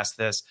you who asked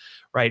this,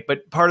 right?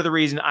 But part of the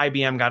reason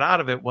IBM got out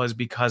of it was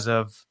because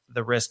of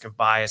the risk of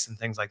bias and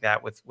things like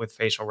that with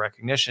facial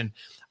recognition.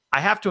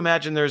 I have to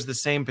imagine there's the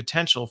same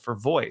potential for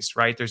voice,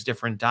 right? There's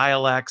different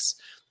dialects,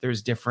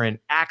 there's different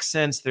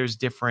accents, there's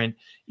different,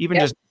 even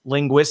just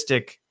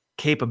linguistic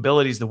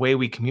capabilities, the way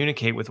we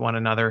communicate with one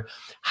another.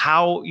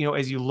 How,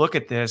 as you look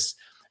at this,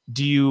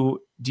 do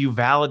you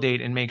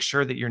validate and make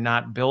sure that you're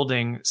not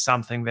building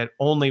something that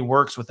only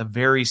works with a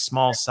very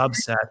small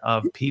subset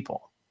of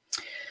people?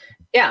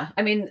 Yeah.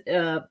 I mean,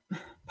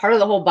 part of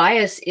the whole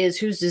bias is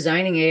who's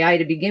designing AI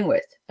to begin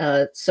with.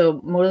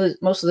 So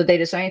most of the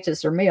data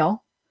scientists are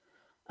male.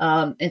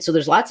 And so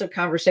there's lots of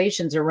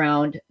conversations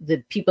around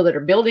the people that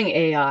are building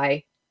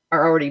AI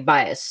are already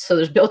biased. So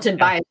there's built-in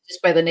bias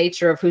just by the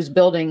nature of who's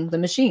building the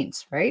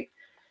machines, right?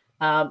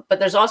 But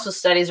there's also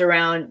studies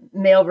around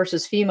male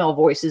versus female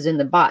voices in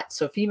the bot.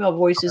 So female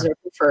voices are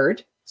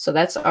preferred. So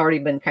that's already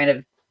been kind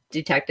of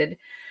detected.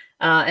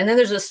 And then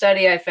there's a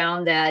study I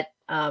found that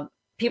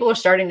people are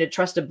starting to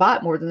trust a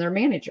bot more than their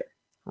manager.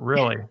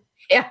 Really?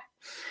 Yeah.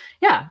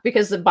 Yeah.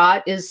 Because the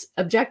bot is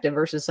objective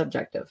versus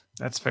subjective.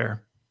 That's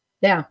fair.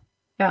 Yeah.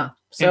 Yeah.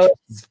 So,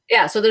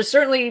 so there's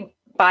certainly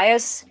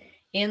bias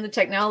in the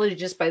technology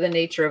just by the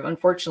nature of,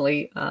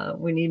 unfortunately,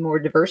 we need more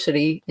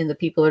diversity in the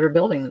people that are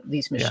building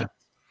these machines. Yeah.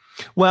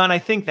 Well, and I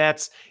think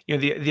that's,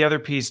 the other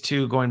piece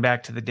too, going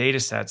back to the data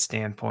set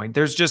standpoint,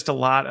 there's just a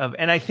lot of,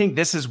 and I think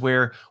this is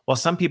where, while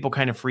some people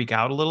kind of freak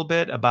out a little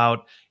bit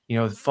about,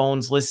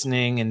 phones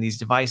listening and these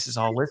devices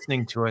all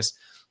listening to us,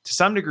 to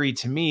some degree,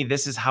 to me,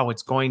 this is how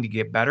it's going to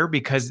get better,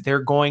 because they're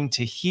going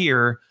to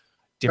hear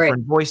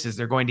different voices.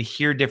 They're going to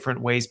hear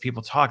different ways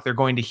people talk. They're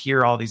going to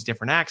hear all these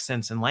different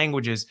accents and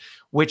languages,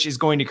 which is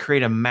going to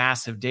create a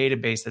massive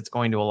database that's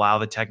going to allow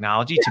the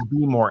technology to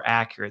be more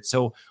accurate.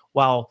 So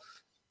while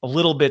a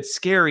little bit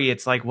scary,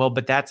 it's like, well,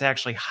 but that's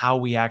actually how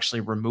we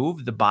actually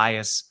remove the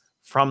bias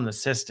from the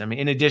system.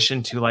 In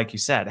addition to, like you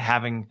said,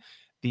 having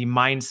the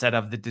mindset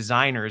of the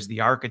designers, the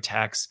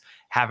architects,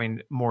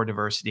 having more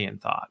diversity in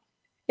thought.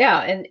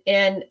 Yeah.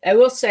 And I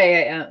will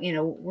say,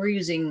 we're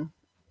using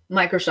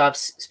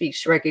Microsoft's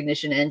speech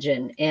recognition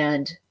engine,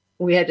 and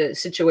we had a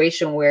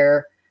situation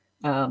where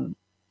the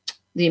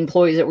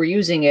employees that were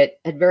using it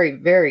had very,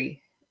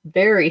 very,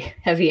 very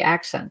heavy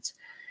accents.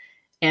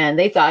 And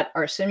they thought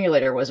our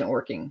simulator wasn't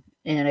working.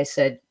 And I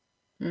said,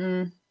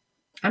 I'm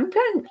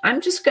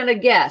just going to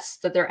guess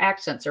that their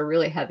accents are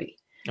really heavy.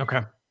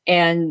 Okay.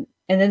 And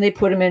then they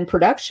put them in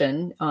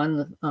production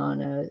on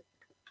a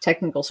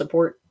technical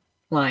support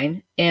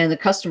line, and the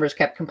customers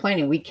kept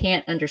complaining, we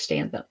can't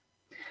understand them.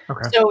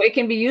 Okay. So it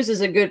can be used as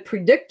a good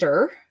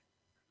predictor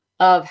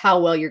of how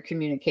well you're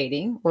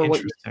communicating or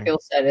what your skill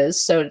set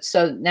is. So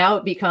now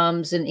it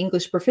becomes an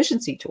English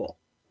proficiency tool.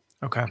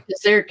 Okay.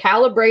 Because they're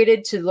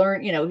calibrated to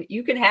learn,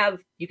 you can have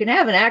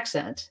an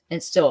accent and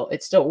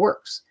it still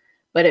works.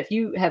 But if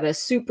you have a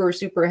super,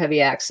 super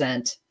heavy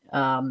accent,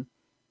 the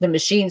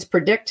machines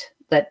predict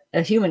that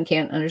a human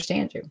can't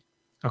understand you.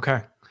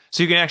 Okay.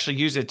 So you can actually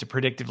use it to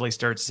predictively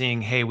start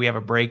seeing, hey, we have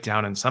a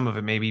breakdown, and some of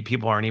it maybe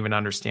people aren't even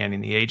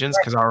understanding the agents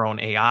because our own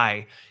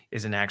AI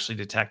isn't actually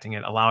detecting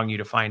it, allowing you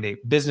to find a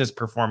business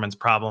performance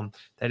problem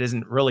that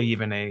isn't really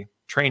even a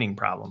training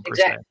problem per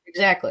se.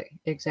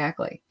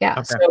 Exactly. Yeah.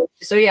 Okay.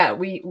 So yeah,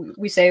 we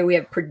say we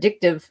have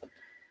predictive.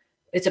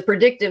 It's a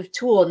predictive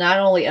tool, not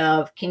only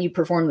of can you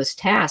perform this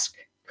task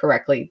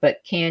correctly,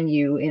 but can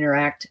you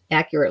interact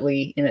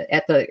accurately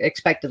at the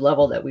expected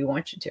level that we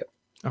want you to.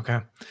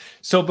 Okay.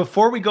 So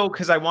before we go,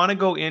 because I want to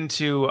go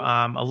into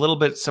a little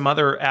bit some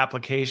other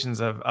applications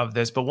of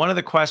this, but one of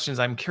the questions,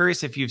 I'm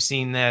curious if you've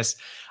seen this,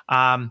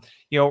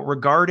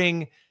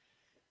 regarding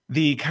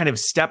the kind of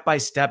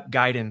step-by-step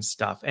guidance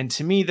stuff. And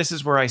to me, this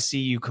is where I see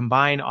you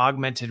combine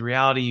augmented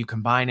reality, you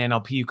combine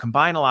NLP, you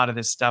combine a lot of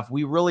this stuff.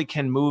 We really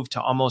can move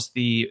to almost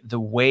the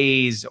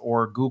Waze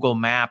or Google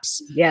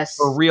Maps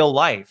for real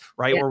life,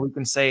 right? Where we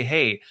can say,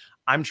 hey,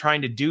 I'm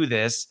trying to do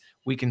this.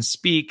 We can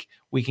speak,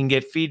 we can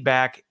get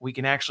feedback, we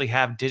can actually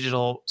have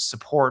digital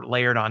support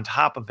layered on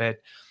top of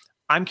it.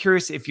 I'm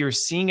curious if you're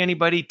seeing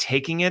anybody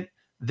taking it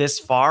this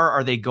far.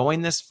 Are they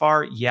going this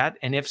far yet?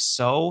 And if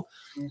so,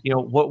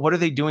 what are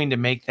they doing to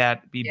make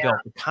that be built?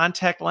 The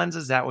contact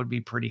lenses, that would be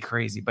pretty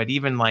crazy. But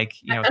even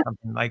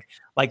something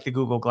like the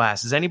Google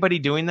Glass, is anybody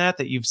doing that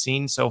you've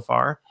seen so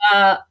far?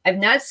 I've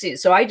not seen.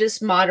 So I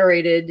just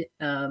moderated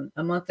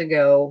a month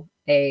ago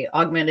a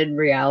augmented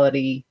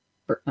reality,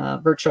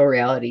 virtual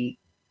reality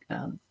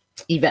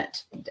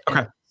event.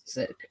 Okay. It's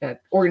an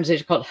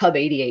organization called Hub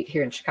 88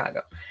 here in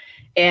Chicago.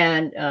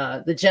 And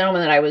the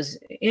gentleman that I was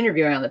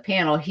interviewing on the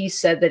panel, he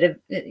said that if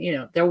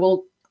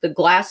the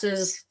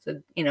glasses,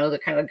 the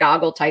kind of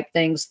goggle type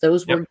things,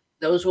 those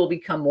will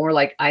become more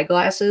like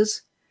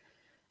eyeglasses.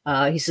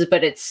 He says,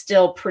 but it's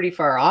still pretty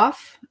far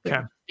off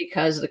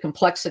because of the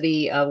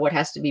complexity of what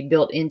has to be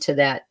built into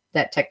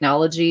that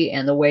technology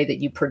and the way that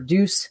you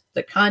produce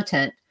the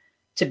content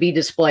to be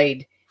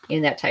displayed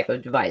in that type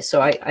of device.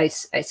 So I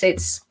say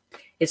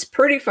it's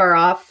pretty far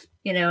off,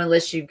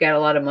 unless you've got a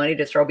lot of money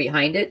to throw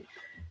behind it.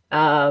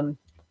 And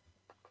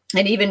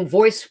even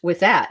voice with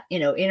that,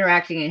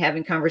 interacting and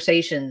having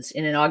conversations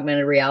in an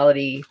augmented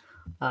reality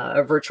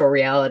or virtual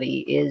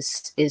reality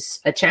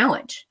is a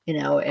challenge,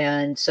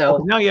 and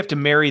so now you have to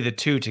marry the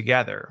two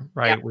together,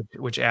 right? Yeah.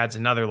 Which adds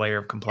another layer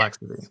of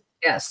complexity.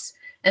 Yes.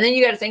 And then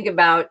you got to think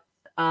about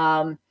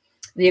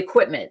the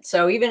equipment.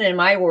 So even in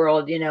my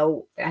world,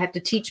 I have to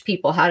teach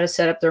people how to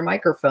set up their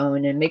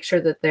microphone and make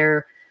sure that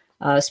their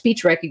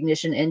speech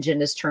recognition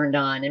engine is turned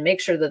on and make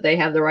sure that they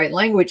have the right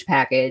language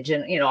package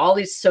and, all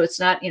these. So it's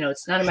not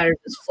a matter of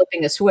just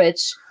flipping a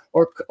switch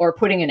or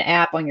putting an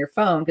app on your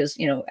phone because,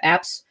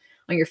 apps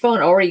on your phone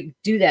already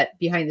do that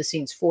behind the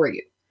scenes for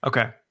you.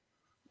 Okay.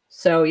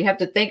 So you have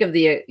to think of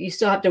you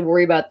still have to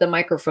worry about the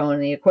microphone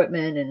and the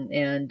equipment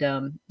and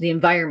the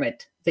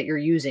environment that you're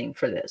using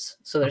for this.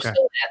 So there's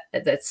still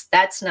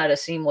that's not a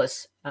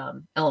seamless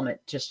element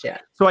just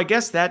yet. So I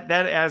guess that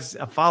as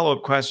a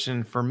follow-up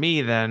question for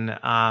me then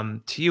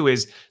to you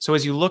is, so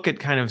as you look at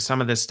kind of some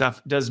of this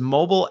stuff, does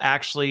mobile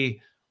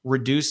actually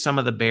reduce some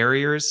of the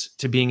barriers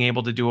to being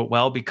able to do it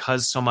well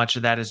because so much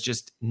of that is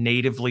just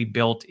natively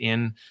built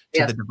in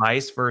to the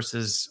device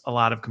versus a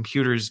lot of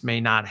computers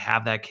may not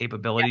have that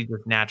capability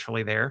just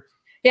naturally there?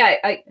 Yeah,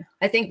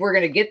 I think we're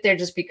going to get there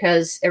just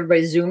because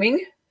everybody's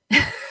Zooming.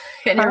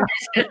 And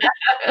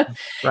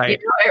right.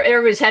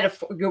 Everybody's had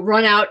to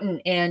run out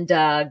and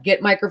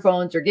get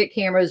microphones or get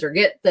cameras or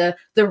get the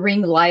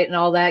ring light and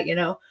all that,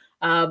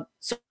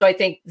 So I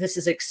think this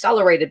has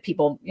accelerated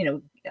people,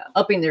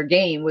 upping their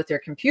game with their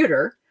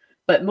computer,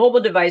 but mobile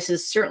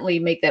devices certainly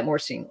make that more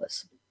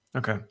seamless.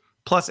 Okay.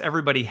 Plus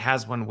everybody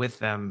has one with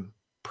them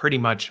pretty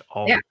much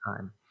all the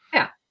time.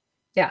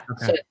 Yeah.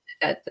 Okay. So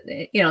that,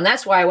 and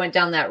that's why I went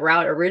down that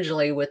route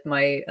originally with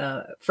my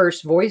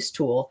first voice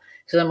tool.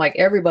 Because I'm like,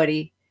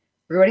 everybody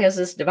has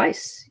this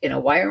device.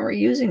 Why aren't we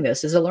using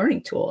this as a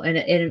learning tool?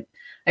 And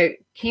I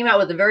came out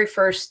with the very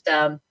first,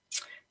 there's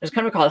a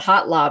company called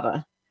Hot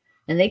Lava,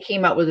 and they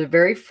came out with the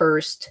very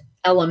first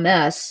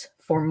LMS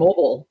for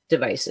mobile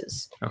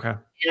devices. Okay.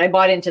 And I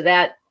bought into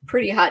that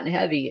pretty hot and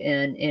heavy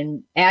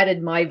and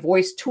added my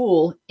voice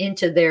tool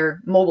into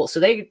their mobile. So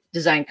they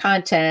designed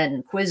content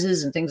and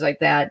quizzes and things like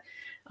that.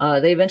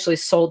 They eventually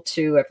sold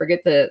to, I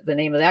forget the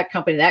name of that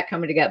company. That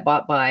company got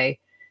bought by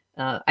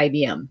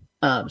IBM.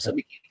 So it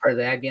became part of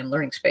the IBM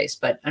learning space,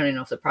 but I don't even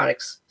know if the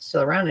product's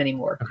still around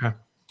anymore.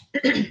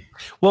 Okay.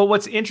 Well,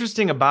 what's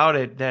interesting about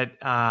it that,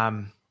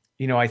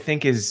 I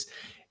think is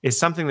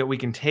something that we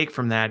can take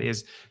from that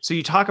is, so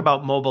you talk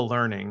about mobile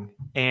learning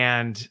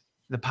and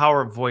the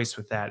power of voice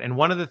with that. And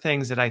one of the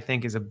things that I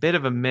think is a bit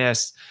of a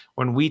miss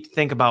when we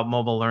think about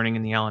mobile learning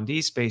in the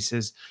L&D space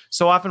is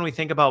so often we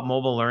think about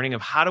mobile learning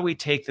of how do we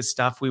take the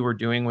stuff we were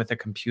doing with a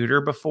computer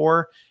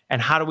before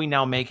and how do we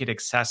now make it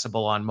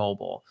accessible on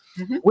mobile,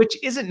 which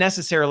isn't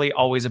necessarily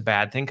always a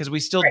bad thing because we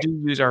still do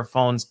use our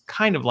phones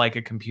kind of like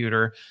a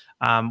computer,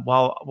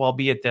 while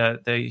albeit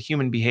the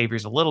human behavior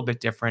is a little bit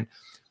different.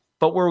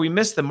 But where we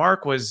missed the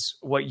mark was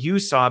what you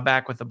saw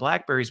back with the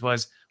BlackBerries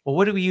was, well,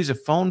 what do we use a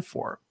phone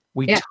for?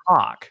 We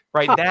talk,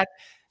 right?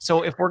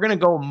 So if we're going to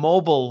go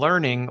mobile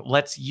learning,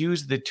 let's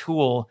use the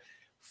tool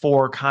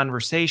for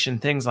conversation,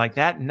 things like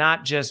that,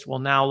 not just, well,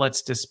 now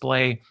let's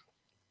display.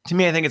 To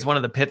me, I think it's one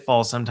of the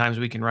pitfalls sometimes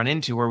we can run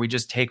into where we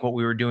just take what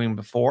we were doing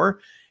before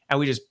and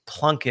we just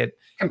plunk it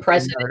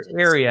compress in another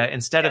area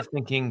instead of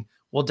thinking,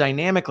 well,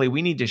 dynamically,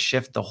 we need to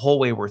shift the whole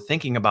way we're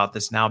thinking about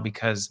this now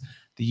because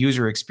the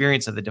user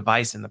experience of the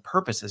device and the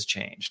purpose has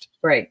changed.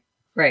 Right.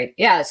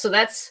 Yeah.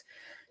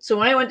 So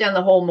when I went down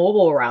the whole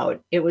mobile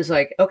route, it was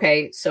like,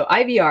 okay, so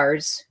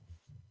IVRs,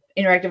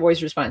 interactive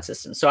voice response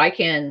systems. So I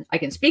can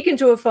speak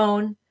into a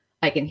phone,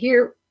 I can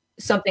hear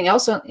something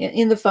else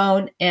in the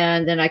phone,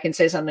 and then I can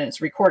say something that's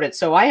recorded.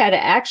 So I had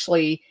to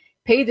actually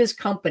pay this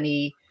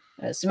company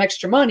some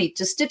extra money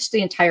to stitch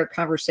the entire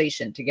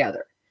conversation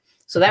together.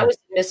 So that was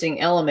the missing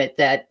element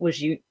that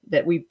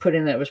we put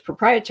in that was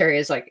proprietary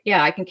is like,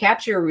 yeah, I can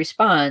capture a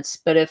response,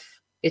 but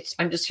if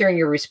I'm just hearing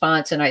your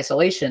response in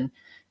isolation,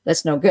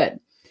 that's no good.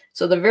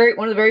 So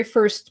one of the very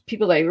first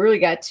people that I really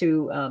got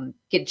to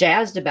get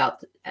jazzed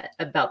about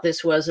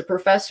this was a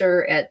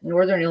professor at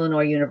Northern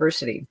Illinois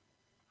University.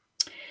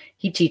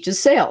 He teaches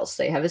sales.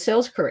 They have a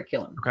sales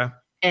curriculum. Okay.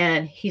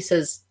 And he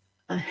says,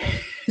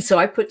 so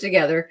I put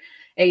together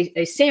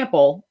a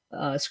sample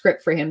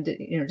script for him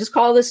to, just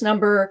call this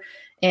number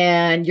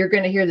and you're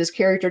going to hear this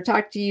character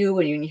talk to you.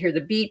 And when you hear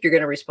the beep, you're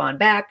going to respond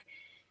back.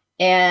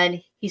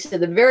 And he said,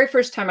 the very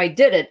first time I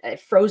did it, I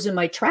froze in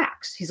my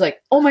tracks. He's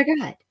like, oh my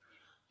God.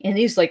 And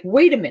he's like,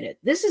 wait a minute,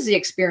 this is the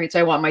experience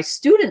I want my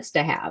students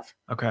to have.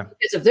 Okay.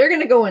 Because if they're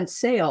going to go into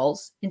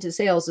sales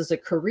as a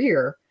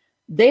career,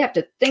 they have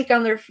to think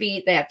on their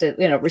feet. They have to,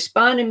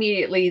 respond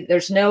immediately.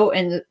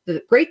 And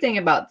the great thing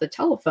about the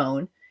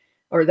telephone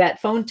or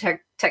that phone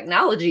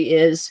technology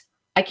is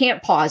I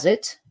can't pause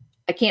it.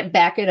 I can't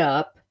back it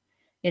up.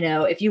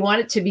 If you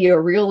want it to be a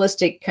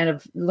realistic kind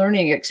of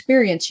learning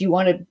experience, you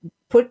want to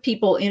put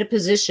people in a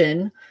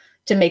position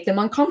to make them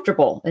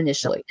uncomfortable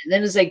initially. Yep. And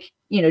then as they,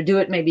 do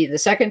it maybe the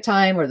second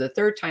time or the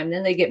third time,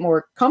 then they get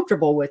more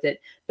comfortable with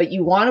it. But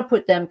you want to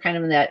put them kind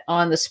of in that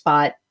on the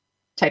spot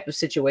type of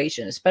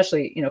situation,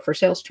 especially, for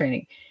sales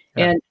training.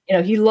 Yeah.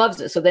 And, he loves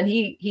it. So then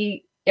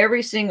he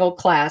every single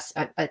class,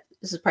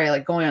 this is probably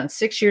like going on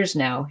 6 years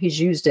now, he's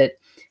used it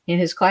in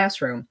his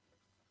classroom.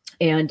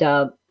 And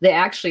they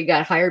actually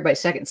got hired by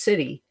Second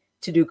City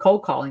to do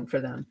cold calling for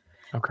them.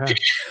 Okay.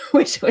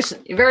 Which was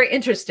very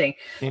interesting.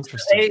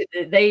 Interesting.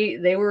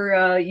 They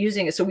were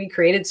using it. So we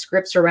created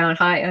scripts around,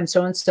 hi, I'm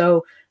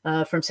so-and-so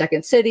from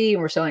Second City,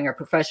 and we're selling our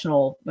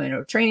professional,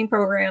 training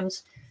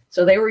programs.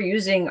 So they were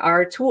using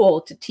our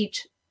tool to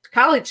teach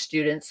college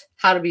students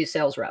how to be a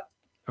sales rep.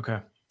 Okay.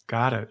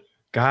 Got it.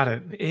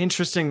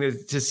 Interesting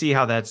to see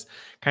how that's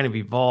kind of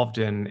evolved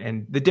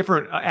and the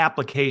different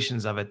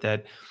applications of it.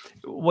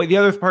 The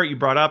other part you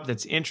brought up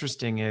that's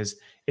interesting is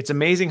it's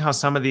amazing how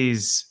some of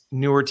these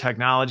newer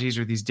technologies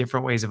or these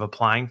different ways of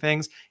applying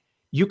things,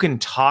 you can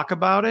talk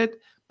about it,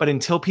 but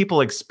until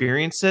people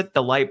experience it,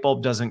 the light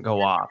bulb doesn't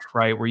go off,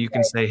 right? Where you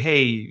can say,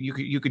 hey,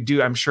 you could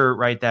do, I'm sure,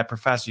 right, that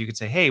professor, you could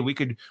say, hey, we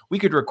could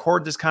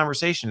record this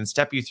conversation and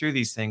step you through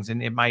these things.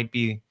 And it might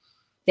be,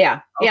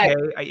 okay,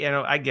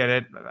 I get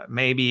it.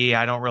 Maybe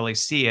I don't really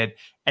see it.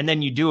 And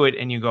then you do it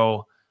and you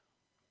go,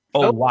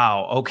 oh,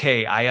 wow.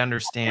 Okay. I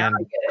understand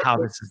how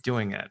this is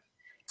doing it.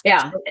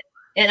 Yeah.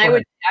 And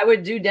I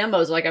would do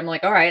demos. Like, I'm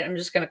like, all right, I'm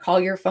just going to call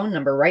your phone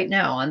number right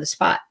now on the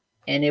spot.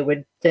 And it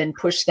would then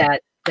push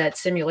that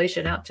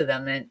simulation out to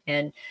them.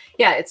 And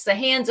yeah, it's the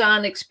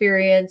hands-on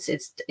experience.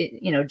 It's,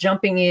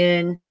 jumping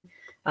in.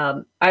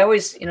 I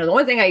always, the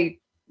one thing I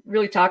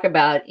really talk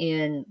about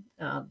in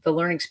the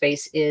learning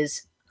space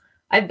is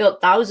I've built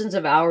thousands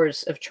of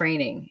hours of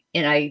training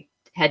and I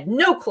had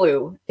no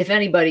clue if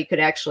anybody could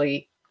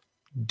actually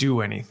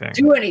do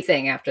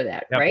anything after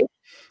that. Yep. Right.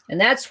 And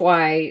that's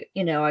why,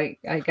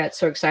 I got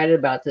so excited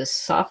about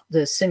this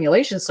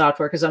simulation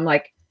software. Cause I'm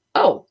like,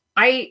 oh,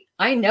 I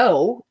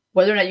know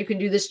whether or not you can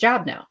do this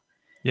job now.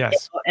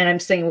 Yes. And I'm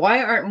saying,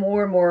 why aren't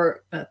more and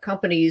more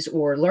companies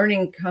or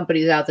learning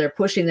companies out there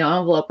pushing the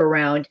envelope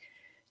around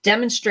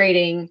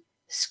demonstrating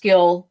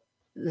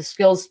the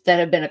skills that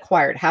have been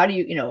acquired? How do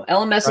you,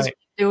 LMS can't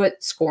do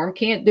it. SCORM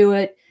can't do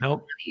it.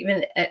 Nope.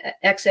 Even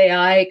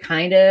XAI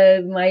kind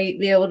of might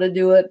be able to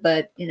do it,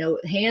 but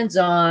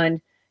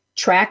hands-on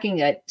tracking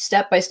it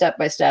step by step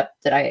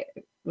that I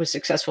was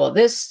successful at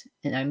this.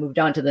 And I moved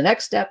on to the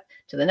next step.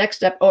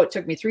 Oh, it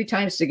took me 3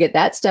 times to get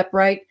that step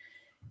right.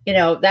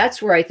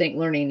 That's where I think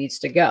learning needs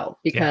to go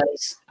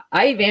because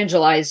I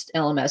evangelized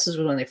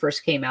LMSs when they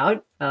first came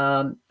out.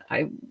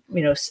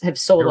 have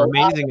sold They were a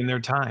lot. amazing in their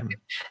time.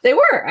 They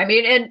were. I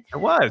mean, and it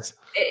was.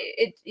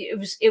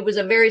 It was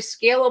a very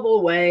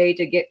scalable way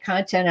to get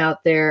content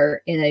out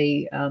there in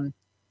a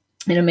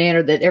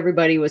manner that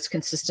everybody was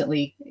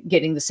consistently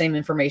getting the same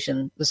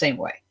information the same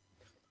way,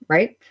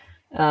 right?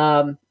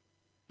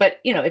 But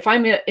if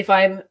I'm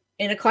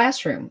in a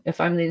classroom, if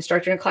I'm the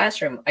instructor in a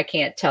classroom, I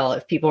can't tell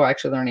if people are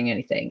actually learning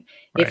anything.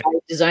 Right. If I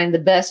design the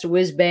best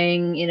whiz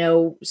bang,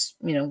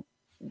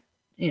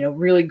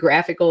 really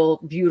graphical,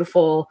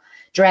 beautiful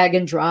drag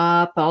and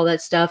drop, all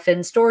that stuff,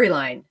 and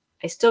storyline,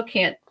 I still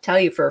can't tell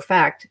you for a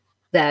fact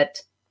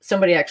that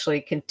somebody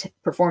actually can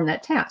perform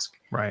that task.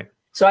 Right.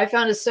 So I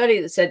found a study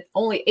that said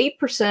only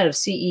 8% of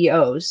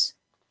CEOs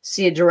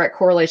see a direct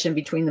correlation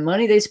between the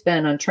money they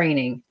spend on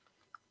training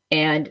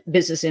and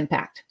business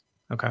impact.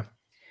 Okay.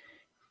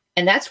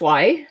 And that's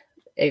why,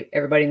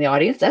 everybody in the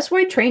audience, that's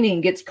why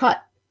training gets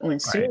cut. When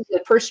soon as the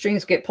purse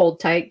strings get pulled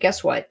tight,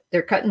 guess what?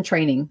 They're cutting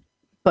training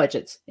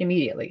budgets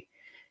immediately,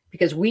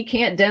 because we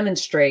can't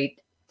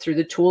demonstrate through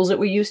the tools that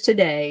we use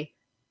today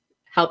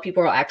how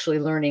people are actually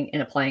learning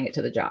and applying it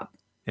to the job.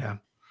 Yeah.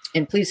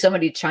 And please,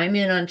 somebody chime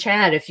in on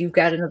chat if you've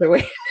got another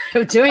way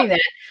of doing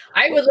that.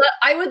 I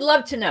would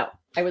love to know.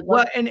 I would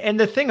love. Well, and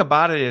the thing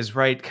about it is,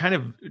 right, kind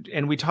of,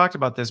 and we talked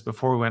about this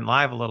before we went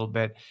live a little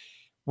bit,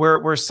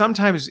 where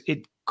sometimes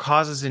it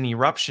causes an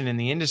eruption in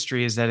the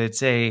industry, is that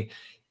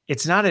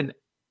it's not an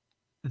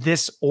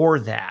this or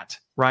that,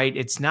 right?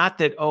 It's not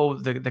that,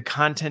 the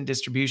content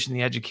distribution,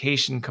 the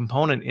education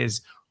component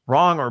is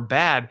wrong or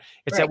bad.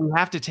 It's that we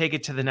have to take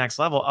it to the next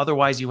level.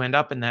 Otherwise, you end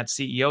up in that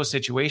CEO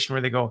situation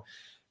where they go,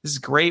 this is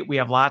great. We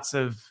have lots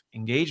of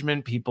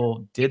engagement.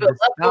 People did this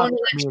stuff.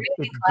 It's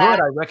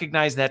good. I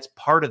recognize that's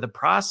part of the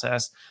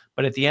process.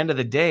 But at the end of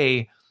the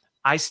day,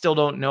 I still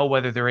don't know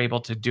whether they're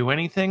able to do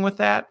anything with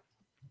that.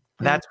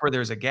 That's where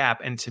there's a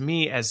gap. And to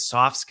me, as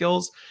soft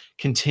skills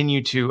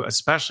continue to,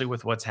 especially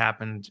with what's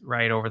happened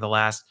over the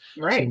last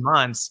 2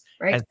 months,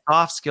 as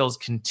soft skills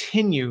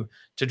continue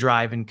to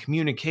drive, and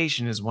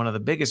communication is one of the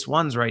biggest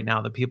ones right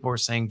now that people are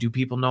saying, do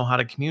people know how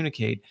to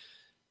communicate?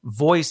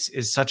 Voice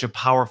is such a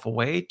powerful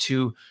way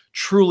to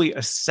truly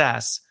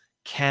assess,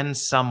 can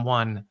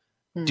someone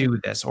do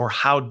this, or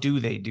how do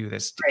they do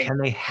this? Can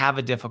they have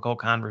a difficult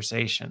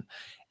conversation?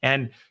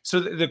 And so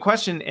the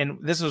question, and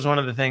this was one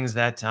of the things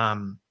that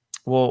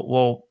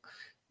we'll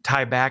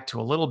tie back to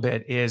a little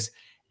bit, is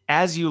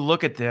as you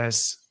look at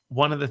this,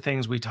 one of the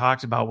things we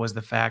talked about was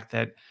the fact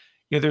that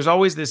there's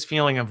always this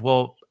feeling of,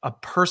 well, a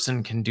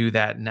person can do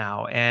that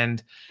now.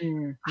 And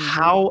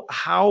how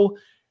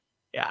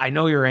I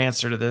know your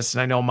answer to this,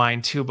 and I know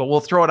mine too, but we'll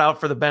throw it out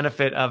for the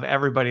benefit of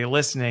everybody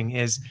listening,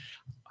 is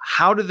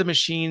how do the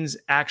machines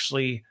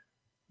actually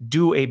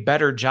do a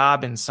better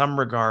job in some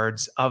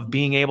regards of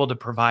being able to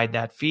provide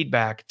that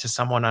feedback to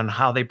someone on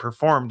how they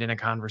performed in a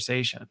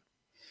conversation?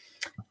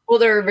 Well,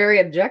 they're very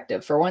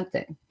objective, for one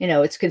thing.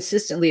 It's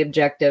consistently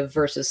objective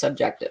versus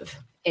subjective.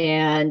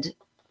 And,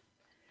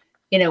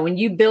 when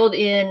you build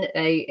in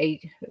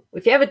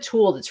if you have a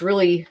tool that's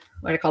really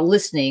what I call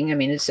listening, I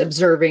mean, it's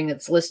observing,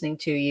 it's listening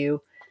to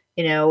you.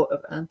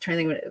 I'm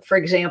trying to think, for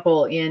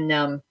example,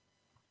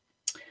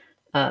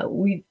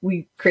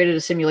 we created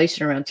a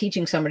simulation around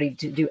teaching somebody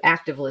to do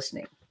active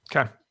listening.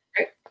 Okay.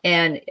 Right?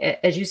 And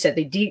as you said,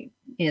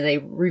 they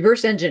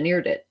reverse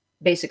engineered it.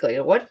 Basically,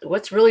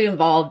 what's really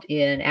involved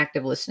in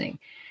active listening.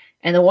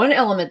 And the one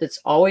element that's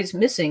always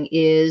missing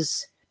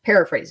is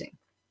paraphrasing.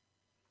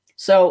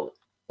 So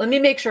let me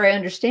make sure I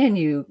understand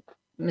you,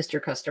 Mr.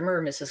 Customer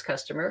or Mrs.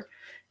 Customer.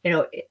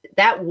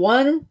 That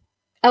one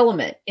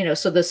element,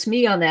 so the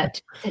SME on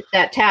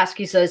that task,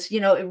 he says,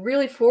 it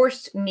really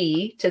forced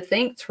me to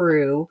think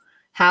through,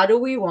 how do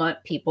we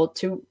want people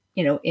to,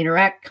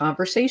 interact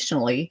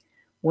conversationally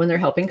when they're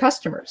helping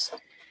customers?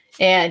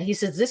 And he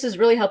says, this is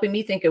really helping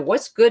me think of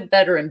what's good,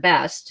 better, and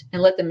best,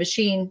 and let the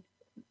machine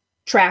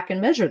track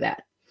and measure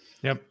that.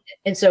 Yep.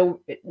 And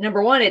so,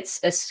 number one, it's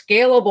a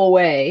scalable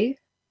way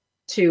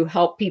to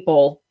help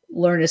people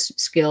learn a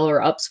skill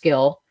or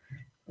upskill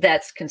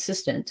that's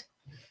consistent.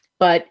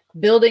 But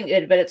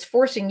it's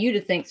forcing you to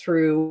think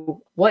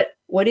through what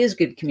is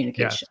good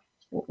communication.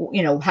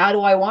 Yes. How do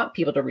I want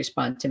people to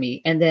respond to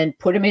me? And then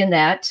put them in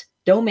that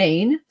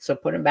domain. So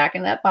put them back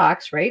in that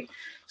box, right?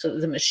 So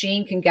the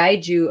machine can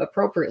guide you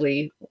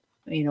appropriately,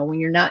 when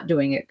you're not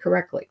doing it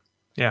correctly.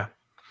 Yeah.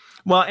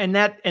 Well, and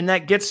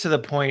that gets to the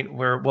point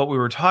where what we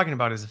were talking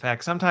about is the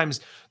fact sometimes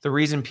the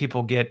reason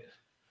people get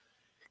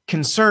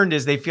concerned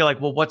is they feel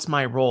like, well, what's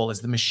my role?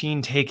 Is the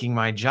machine taking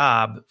my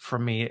job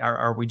from me?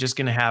 Are we just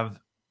going to have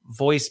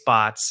voice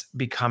bots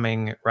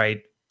becoming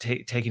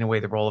taking away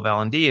the role of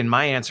L&D? And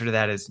my answer to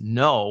that is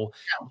no.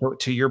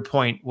 To your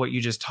point, what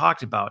you just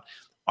talked about,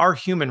 our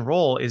human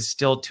role is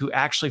still to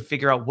actually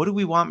figure out, what do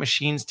we want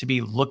machines to be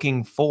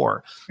looking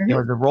for?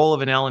 Mm-hmm. The role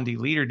of an L&D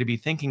leader to be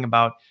thinking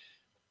about.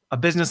 A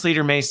business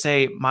leader may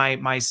say,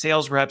 my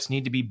sales reps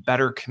need to be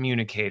better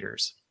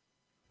communicators.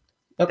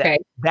 Okay.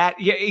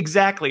 Yeah,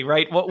 exactly.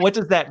 Right. What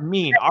does that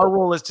mean? Our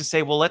role is to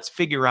say, well, let's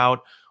figure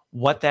out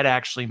what that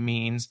actually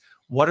means.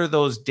 What are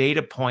those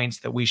data points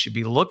that we should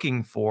be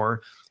looking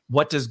for?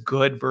 what does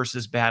good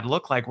versus bad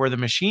look like? Where the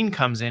machine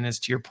comes in is,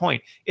 to your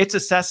point, it's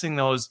assessing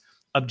those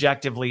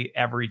objectively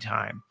every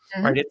time,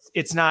 right?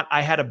 It's not,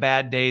 I had a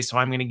bad day, so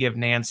I'm going to give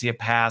Nancy a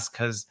pass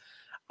because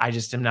I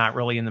just am not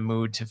really in the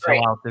mood to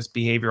fill out this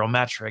behavioral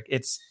metric.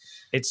 It's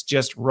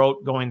just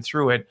rote going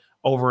through it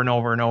over and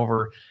over and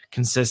over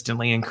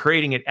consistently and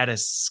creating it at a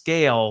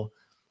scale.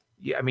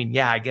 I mean,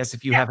 I guess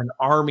if you have an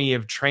army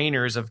of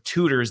trainers, of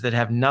tutors that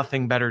have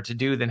nothing better to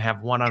do than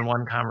have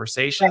one-on-one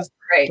conversations,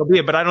 so be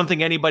it. But I don't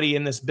think anybody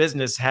in this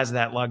business has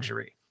that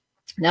luxury.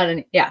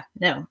 No.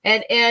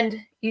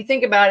 And you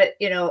think about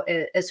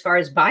it, as far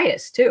as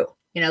bias too,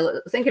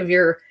 think of if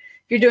you're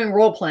doing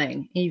role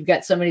playing, and you've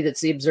got somebody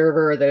that's the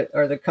observer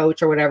or the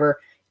coach or whatever,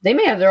 they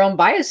may have their own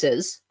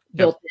biases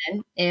built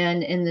in,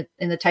 and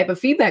in the type of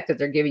feedback that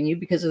they're giving you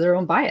because of their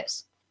own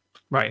bias.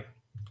 Right.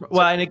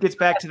 Well, and it gets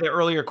back to the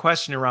earlier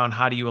question around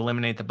how do you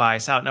eliminate the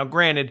bias out? Now,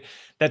 granted,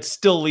 that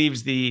still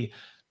leaves the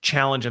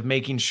challenge of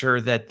making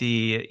sure that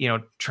the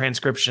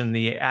transcription,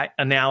 the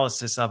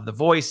analysis of the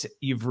voice,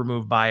 you've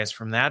removed bias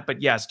from that.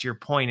 But yes, to your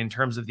point, in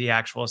terms of the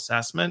actual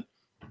assessment,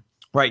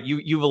 right,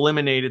 you've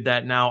eliminated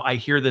that. Now I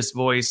hear this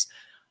voice,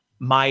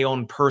 my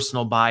own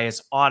personal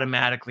bias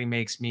automatically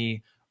makes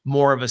me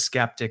more of a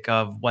skeptic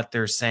of what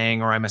they're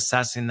saying, or I'm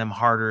assessing them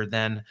harder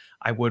than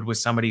I would with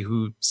somebody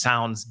who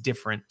sounds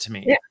different to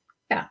me.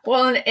 Yeah.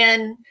 Well,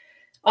 and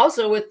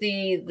also with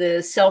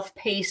the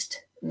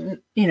self-paced,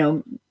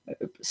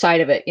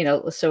 side of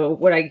it, so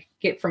what I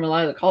get from a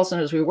lot of the call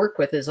centers we work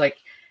with is like,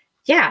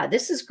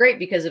 this is great,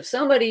 because if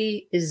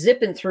somebody is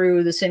zipping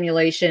through the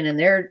simulation and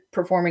they're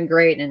performing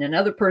great and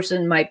another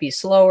person might be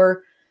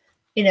slower,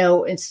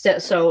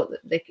 instead, so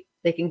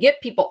they can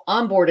get people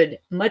onboarded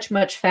much,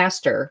 much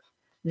faster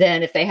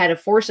than if they had to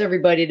force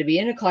everybody to be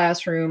in a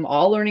classroom,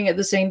 all learning at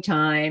the same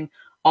time,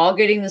 all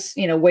getting this,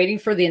 waiting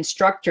for the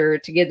instructor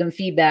to give them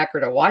feedback or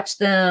to watch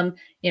them,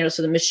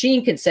 so the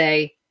machine can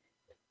say,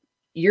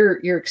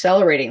 you're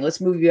accelerating,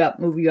 let's move you up.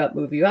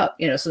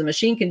 So the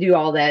machine can do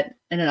all that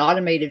in an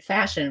automated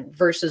fashion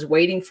versus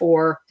waiting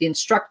for the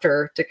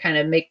instructor to kind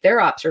of make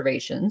their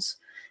observations,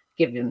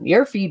 give them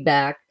your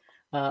feedback,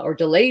 or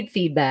delayed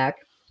feedback.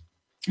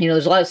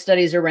 There's a lot of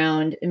studies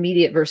around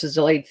immediate versus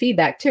delayed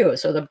feedback too.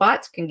 So the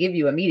bots can give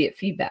you immediate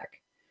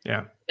feedback.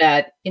 Yeah.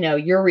 That,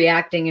 you're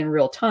reacting in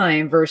real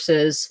time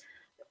versus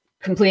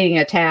completing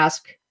a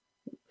task,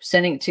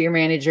 sending it to your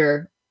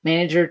manager.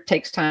 Manager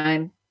takes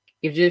time,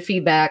 gives you the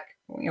feedback,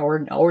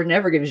 or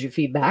never gives you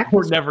feedback.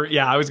 Or never.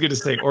 Yeah. I was going to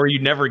say, or you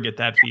never get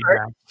that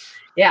feedback.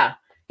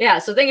 Yeah.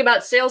 So think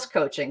about sales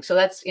coaching. So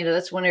that's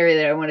one area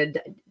that I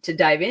wanted to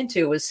dive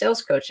into was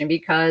sales coaching,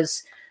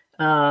 because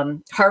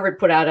Harvard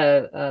put out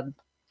a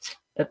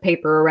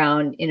paper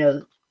around,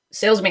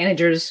 sales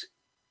managers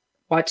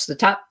watch the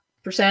top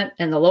percent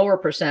and the lower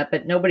percent,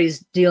 but nobody's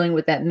dealing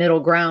with that middle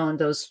ground,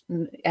 those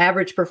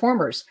average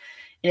performers.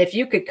 And if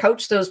you could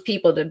coach those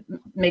people to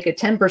make a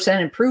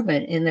 10%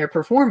 improvement in their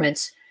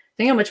performance,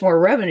 think how much more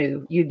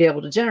revenue you'd be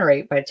able to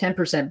generate by a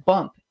 10%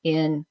 bump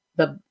in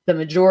the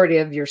majority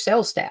of your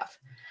sales staff.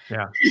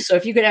 Yeah. So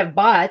if you could have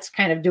bots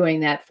kind of doing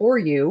that for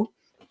you,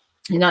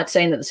 you're not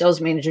saying that the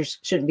sales managers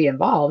shouldn't be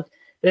involved,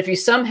 but if you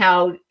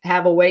somehow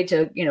have a way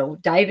to,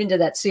 dive into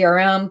that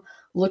CRM,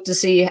 look to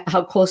see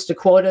how close to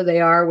quota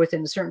they are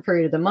within a certain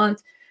period of the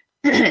month,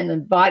 and the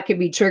bot could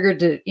be triggered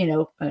to,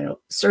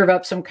 serve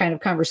up some kind of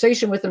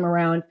conversation with them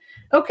around,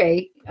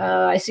 okay,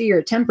 I see you're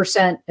at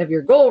 10% of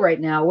your goal right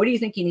now. What do you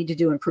think you need to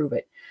do to improve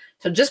it?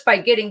 So just by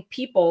getting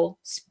people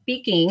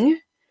speaking,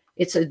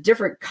 it's a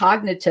different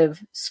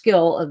cognitive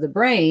skill of the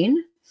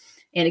brain,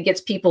 and it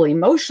gets people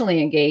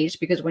emotionally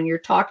engaged, because when you're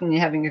talking and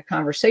having a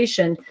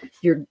conversation,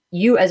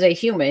 you as a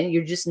human,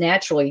 you just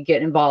naturally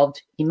get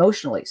involved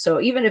emotionally.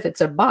 So even if it's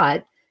a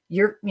bot,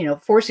 you're,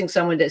 forcing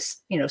someone to,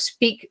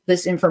 speak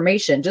this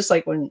information, just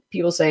like when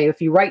people say,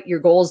 if you write your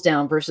goals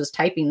down versus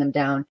typing them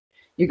down,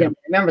 you're going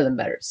to remember them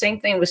better. Same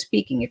thing with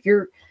speaking. If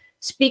you're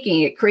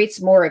speaking, it creates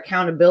more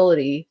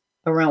accountability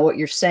around what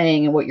you're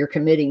saying and what you're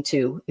committing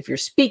to if you're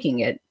speaking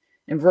it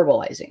and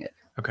verbalizing it.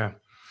 Okay.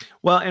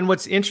 Well, and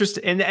what's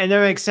interesting, and that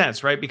makes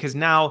sense, right? Because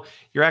now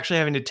you're actually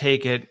having to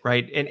take it,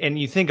 right? And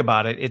you think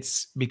about it,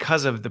 it's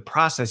because of the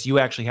process you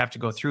actually have to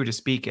go through to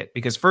speak it.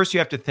 Because first you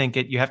have to think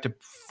it, you have to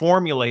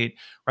formulate,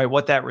 right,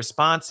 what that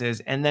response is,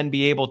 and then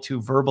be able to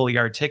verbally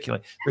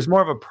articulate. There's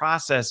more of a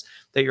process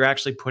that you're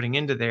actually putting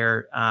into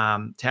there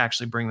to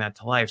actually bring that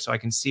to life. So I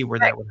can see where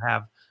that would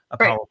have a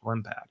powerful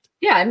impact.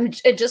 Yeah,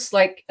 and it just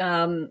like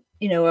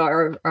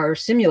our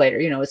simulator,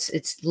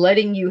 it's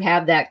letting you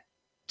have that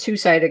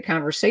two-sided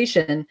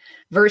conversation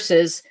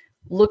versus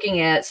looking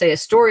at, say, a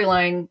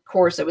storyline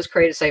course that was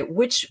created to say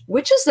which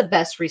is the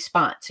best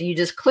response, and you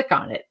just click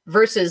on it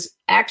versus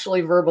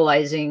actually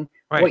verbalizing.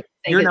 Right. What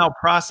you're now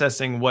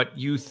processing what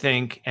you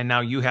think, and now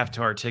you have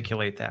to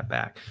articulate that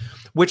back.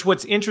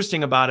 What's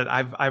interesting about it,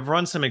 I've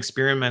run some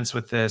experiments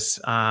with this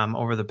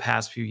over the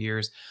past few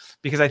years,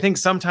 because I think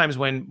sometimes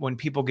when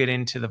people get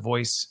into the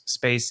voice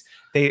space,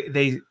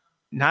 they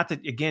not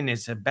that, again,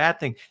 it's a bad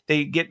thing.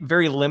 They get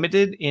very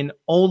limited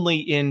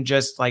in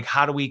just like,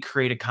 how do we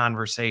create a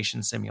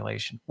conversation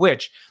simulation,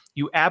 which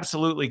you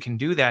absolutely can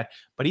do that.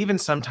 But even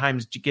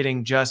sometimes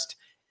getting just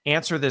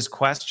answer this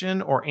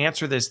question or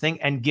answer this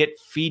thing and get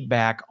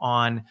feedback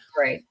on,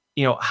 right,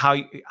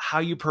 how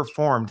you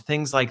performed,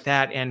 things like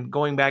that. And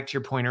going back to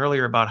your point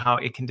earlier about how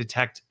it can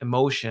detect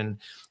emotion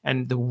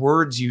and the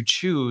words you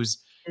choose,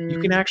 you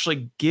can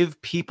actually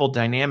give people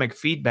dynamic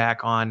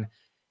feedback on,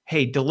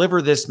 hey,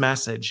 deliver this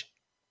message,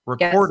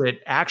 record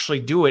it, actually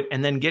do it,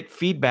 and then get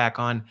feedback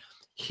on,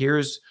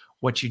 here's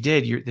what you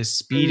did. The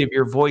speed of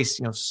your voice,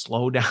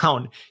 slow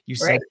down. You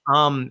said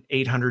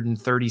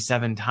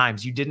 837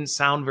 times. You didn't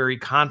sound very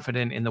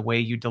confident in the way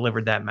you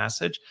delivered that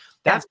message.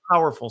 That's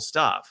powerful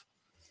stuff.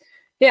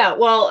 Yeah,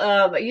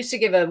 well, I used to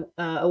give a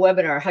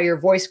webinar, how your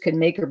voice can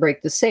make or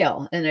break the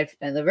sale. And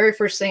the very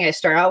first thing I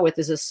start out with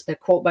is a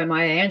quote by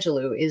Maya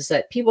Angelou, is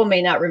that people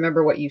may not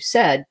remember what you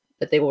said,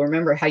 but they will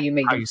remember how you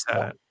made them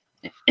said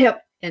it.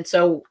 Yep. And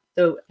so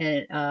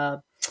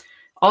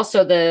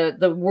also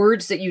the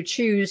words that you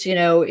choose,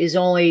 is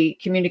only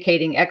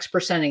communicating X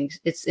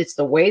percentage. It's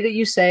the way that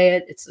you say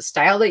it. It's the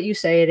style that you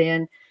say it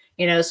in.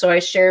 So I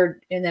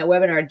shared in that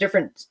webinar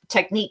different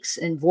techniques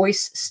and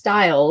voice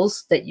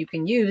styles that you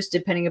can use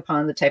depending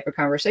upon the type of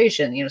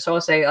conversation. So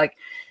I'll say, like,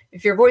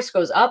 if your voice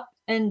goes up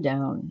and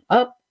down,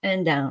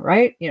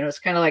 right? It's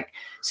kind of like,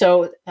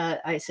 so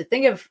I said,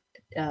 think of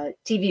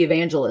TV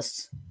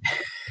evangelists.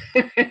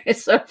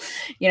 So,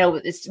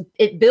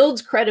 it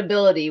builds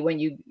credibility when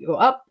you go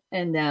up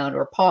and down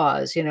or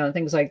pause, and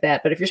things like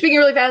that. But if you're speaking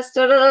really fast,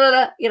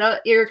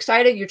 you're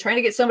excited, you're trying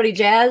to get somebody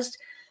jazzed.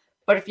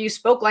 But if you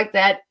spoke like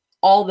that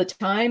all the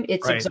time,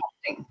 it's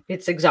exhausting.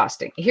 It's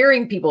exhausting.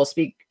 Hearing people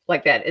speak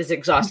like that is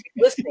exhausting.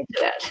 Listening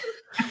to that.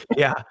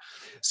 Yeah.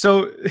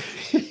 So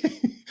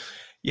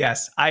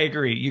yes, I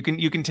agree. You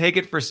can take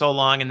it for so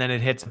long, and then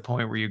it hits a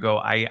point where you go,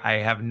 I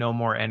have no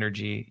more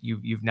energy.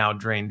 You've now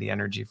drained the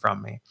energy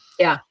from me.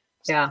 Yeah.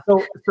 Yeah.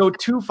 So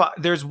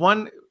there's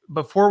one,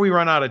 before we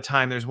run out of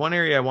time, there's one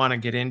area I want to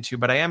get into,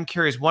 but I am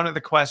curious. One of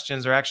the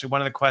questions from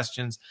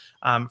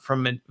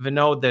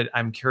Vinod that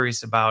I'm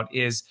curious about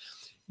is,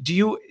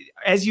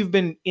 as you've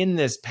been in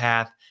this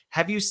path,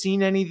 have you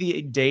seen any of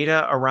the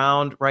data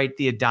around,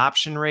 the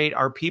adoption rate?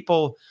 Are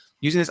people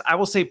using this? I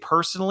will say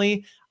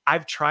personally,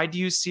 I've tried to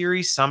use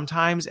Siri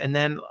sometimes, and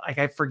then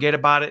I forget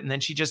about it, and then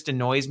she just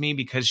annoys me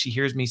because she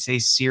hears me say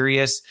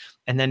serious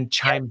and then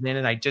chimes in,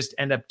 and I just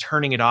end up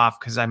turning it off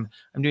because I'm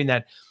doing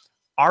that.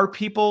 Are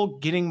people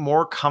getting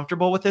more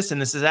comfortable with this?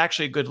 And this is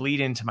actually a good lead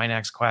into my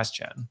next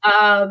question.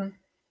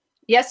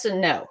 Yes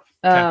and no.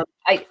 Okay.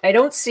 I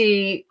don't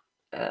see,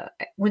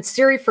 when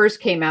Siri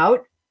first came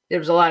out, there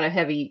was a lot of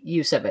heavy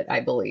use of it, I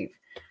believe.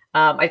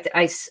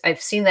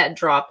 I've seen that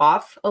drop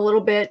off a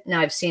little bit. Now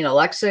I've seen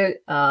Alexa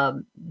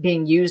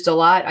being used a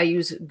lot. I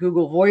use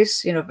Google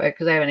Voice,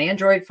 because I have an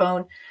Android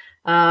phone.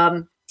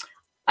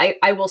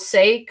 I will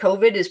say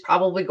COVID is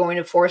probably going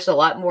to force a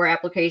lot more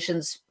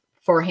applications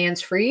for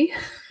hands-free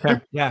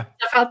stuff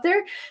out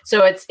there.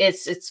 So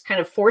it's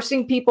kind of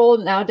forcing people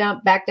now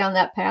back down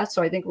that path.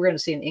 So I think we're going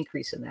to see an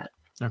increase in that.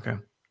 Okay.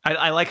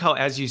 I like how,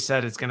 as you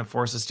said, it's going to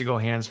force us to go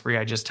hands-free.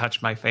 I just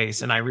touched my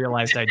face and I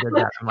realized I did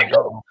that. I'm like,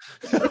 oh.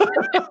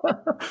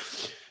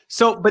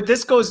 So, but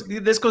this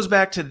goes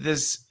back to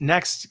this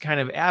next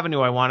kind of avenue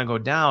I want to go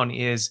down,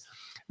 is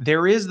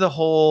there is the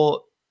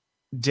whole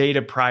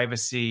data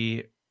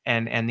privacy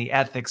and the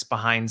ethics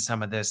behind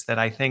some of this that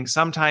I think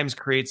sometimes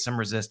creates some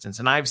resistance.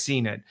 And I've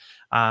seen it,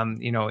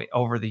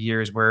 over the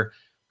years, where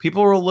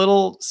people are a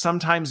little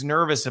sometimes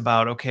nervous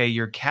about, okay,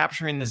 you're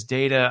capturing this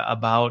data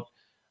about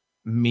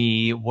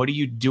me. What are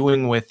you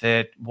doing with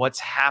it? What's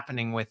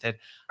happening with it?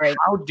 Right.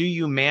 How do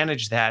you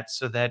manage that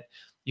so that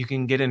you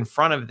can get in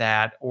front of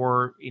that,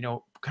 or,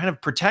 kind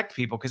of protect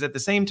people? Because at the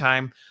same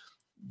time,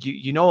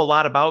 you know a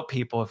lot about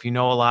people if you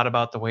know a lot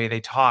about the way they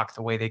talk,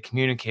 the way they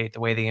communicate,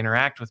 the way they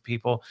interact with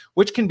people,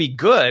 which can be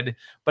good,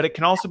 but it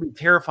can also be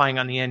terrifying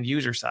on the end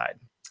user side.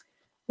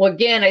 Well,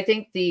 again, I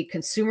think the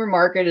consumer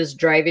market is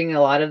driving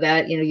a lot of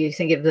that. You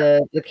think of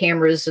the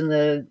cameras and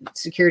the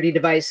security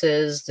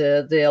devices,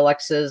 the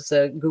Alexas,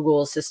 the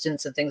Google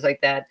Assistants, and things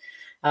like that.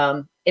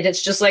 And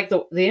it's just like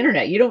the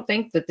internet. You don't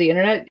think that the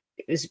internet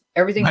is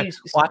everything. Right.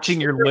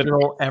 Watching your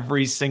literal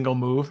every single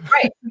move.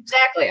 Right.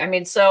 Exactly. I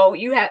mean, so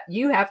you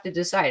have to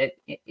decide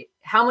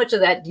how much of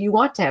that do you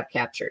want to have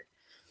captured,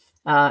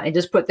 and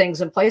just put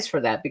things in place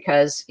for that.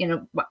 Because,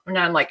 now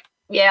I'm like,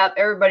 yeah,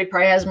 everybody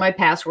probably has my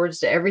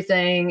passwords to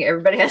everything.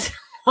 Everybody has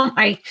all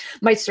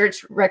my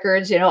search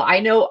records.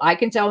 I know I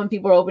can tell when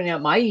people are opening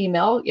up my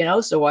email,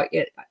 so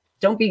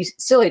don't be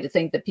silly to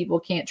think that people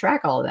can't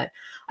track all of that.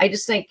 I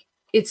just think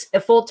it's a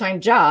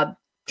full-time job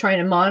trying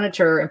to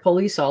monitor and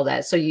police all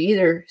that. So you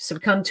either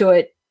succumb to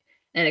it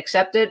and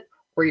accept it,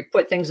 or you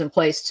put things in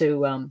place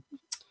to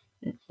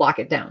lock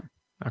it down.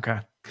 Okay.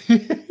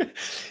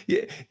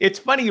 It's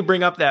funny you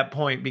bring up that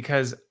point,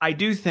 because I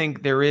do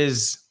think there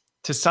is,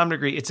 to some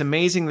degree, it's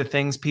amazing the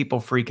things people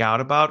freak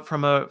out about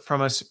from a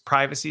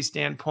privacy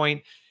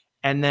standpoint.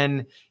 And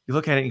then you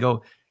look at it and you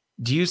go,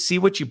 do you see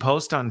what you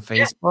post on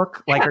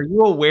Facebook? Yeah. Like, are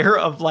you aware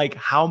of like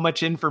how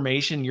much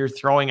information you're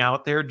throwing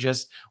out there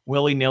just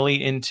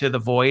willy-nilly into the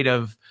void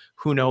of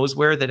who knows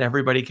where that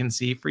everybody can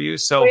see for you?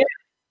 So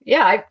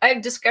yeah,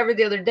 I've discovered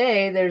the other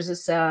day there's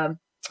this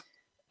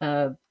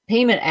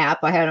payment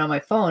app I had on my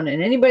phone,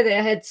 and anybody that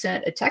I had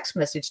sent a text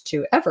message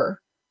to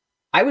ever,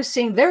 I was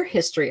seeing their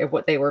history of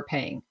what they were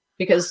paying,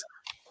 because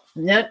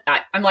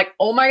I'm like,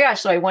 oh my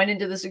gosh. So I went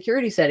into the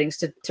security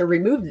settings to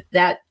remove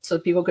that so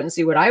people couldn't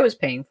see what I was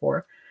paying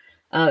for.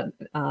 But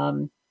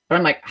I'm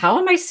like, how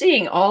am I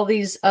seeing all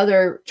these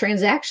other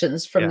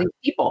transactions from these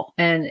people?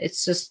 And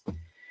it's just,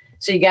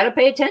 so you got to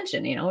pay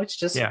attention, it's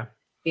just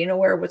being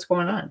aware of what's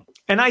going on.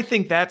 And I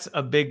think that's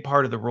a big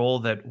part of the role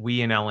that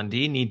we in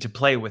L&D need to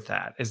play with,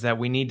 that is that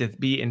we need to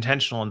be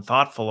intentional and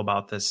thoughtful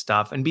about this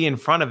stuff and be in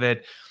front of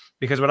it.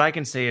 Because what I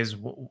can say is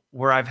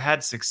where I've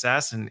had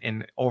success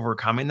in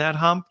overcoming that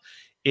hump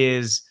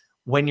is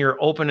when you're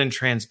open and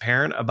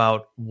transparent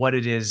about what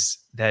it is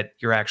that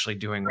you're actually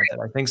doing with it.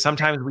 I think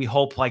sometimes we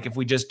hope like if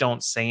we just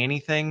don't say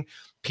anything,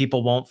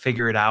 people won't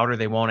figure it out or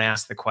they won't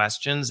ask the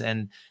questions.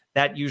 And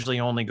that usually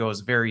only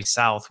goes very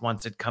south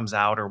once it comes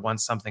out or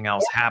once something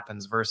else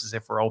happens, versus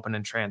if we're open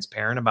and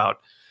transparent about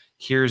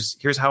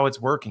here's how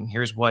it's working.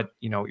 Here's what,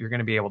 you're going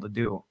to be able to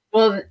do.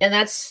 Well, and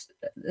that's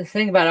the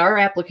thing about our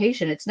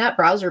application. It's not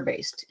browser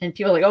based, and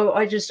people are like, oh,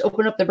 I just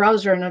open up the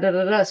browser and da, da,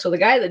 da, da. So the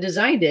guy that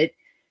designed it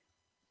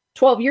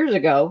 12 years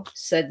ago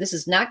said, this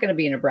is not going to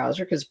be in a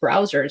browser because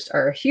browsers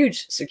are a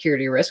huge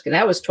security risk. And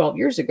that was 12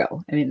 years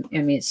ago. I mean,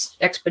 it's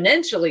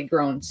exponentially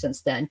grown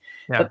since then.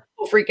 But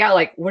people freak out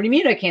like, what do you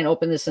mean I can't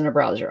open this in a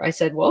browser? I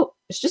said, well,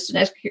 it's just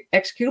an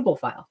executable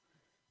file.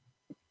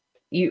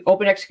 You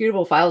open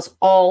executable files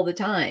all the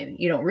time.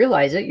 You don't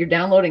realize it. You're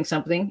downloading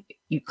something.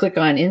 You click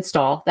on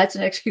install. That's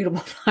an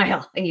executable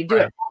file, and you do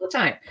it all the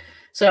time.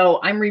 So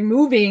I'm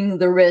removing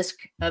the risk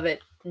of it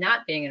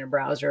not being in a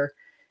browser.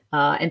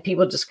 And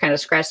people just kind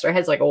of scratch their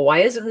heads like, well, why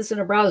isn't this in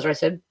a browser? I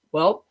said,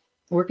 well,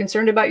 we're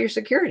concerned about your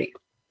security.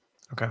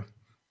 Okay.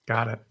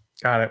 Got it.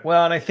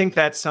 Well, and I think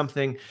that's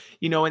something,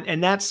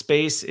 and that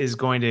space is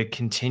going to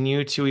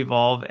continue to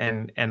evolve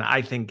and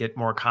I think get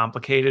more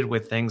complicated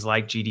with things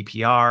like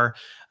GDPR,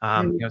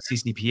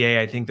 CCPA.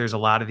 I think there's a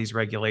lot of these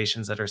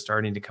regulations that are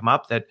starting to come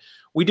up that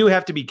we do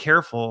have to be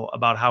careful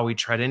about how we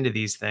tread into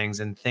these things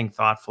and think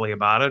thoughtfully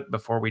about it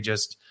before we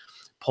just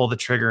pull the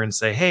trigger and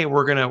say, hey,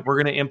 we're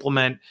going to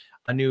implement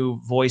a new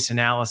voice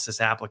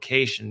analysis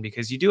application,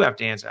 because you do have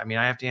to answer. I mean,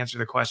 I have to answer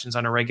the questions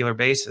on a regular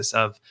basis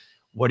of,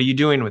 what are you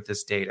doing with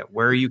this data?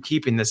 Where are you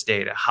keeping this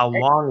data? How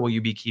long will you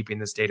be keeping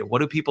this data? What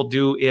do people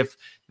do if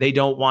they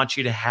don't want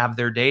you to have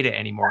their data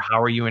anymore?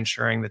 How are you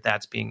ensuring that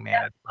that's being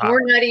managed?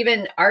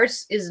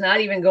 Ours is not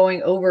even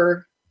going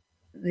over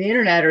the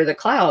internet or the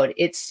cloud.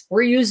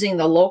 We're using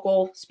the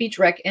local speech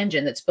rec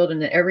engine that's built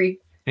into every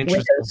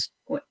Windows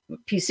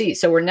PC.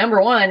 So we're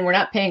number one, we're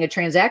not paying a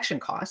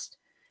transaction cost.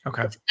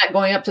 Okay. It's not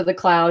going up to the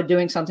cloud,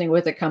 doing something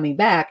with it, coming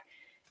back.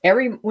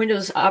 Every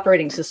Windows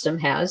operating system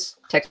has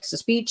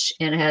text-to-speech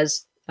and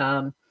has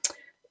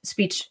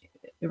speech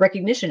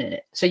recognition in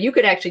it. So you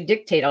could actually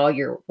dictate all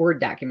your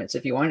Word documents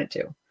if you wanted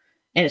to.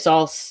 And it's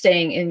all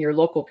staying in your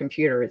local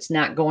computer. It's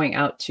not going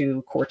out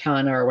to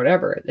Cortana or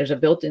whatever. There's a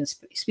built-in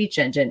speech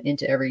engine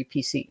into every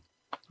PC.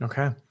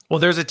 Okay. Well,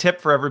 there's a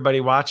tip for everybody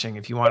watching.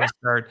 If you want to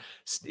start,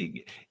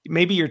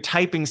 maybe your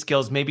typing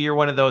skills, maybe you're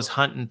one of those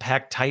hunt and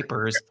peck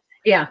typers.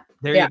 Yeah.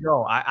 There you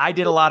go. I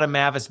did a lot of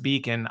Mavis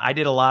Beacon.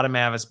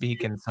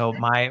 So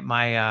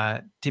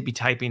my tippy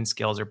typing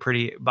skills are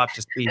pretty up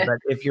to speed. But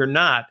if you're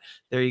not,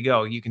 there you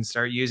go. You can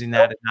start using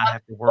that and not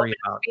have to worry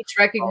about speech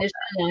recognition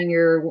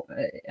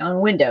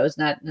on Windows.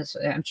 Not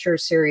necessarily. I'm sure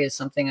Siri is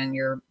something on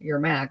your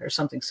Mac or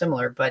something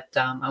similar. But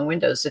on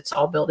Windows, it's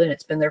all built in.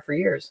 It's been there for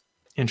years.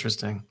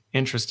 Interesting.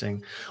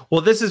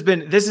 Well, this has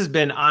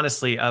been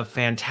honestly a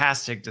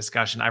fantastic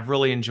discussion. I've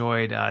really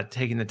enjoyed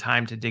taking the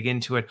time to dig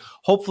into it.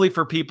 Hopefully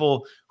for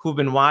people who've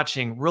been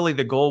watching, really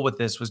the goal with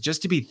this was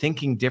just to be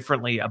thinking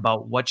differently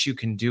about what you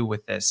can do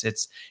with this.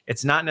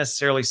 It's not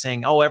necessarily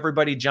saying, oh,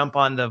 everybody jump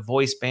on the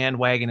voice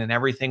bandwagon and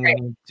everything we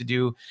need to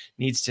do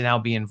needs to now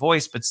be in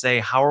voice, but say,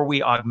 how are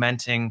we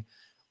augmenting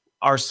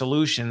our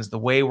solutions, the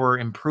way we're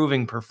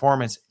improving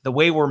performance, the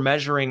way we're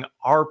measuring,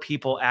 are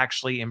people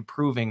actually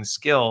improving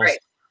skills?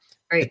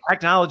 Right. The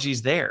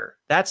technology's there.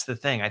 That's the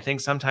thing. I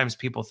think sometimes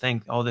people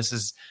think, oh, this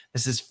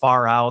is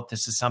far out.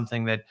 This is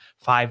something that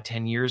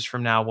 5-10 years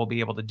from now we'll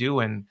be able to do.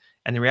 And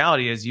the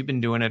reality is you've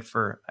been doing it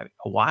for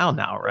a while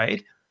now,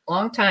 right?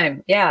 Long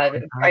time. Yeah.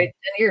 Right. 10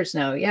 years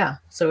now. Yeah.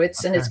 So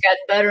it's gotten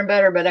better and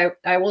better, but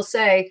I will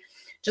say,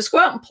 just go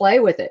out and play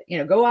with it.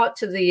 Go out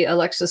to the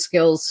Alexa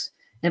Skills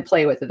and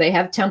play with it. They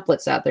have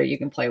templates out there you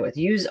can play with.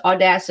 Use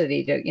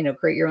Audacity to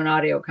create your own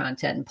audio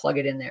content and plug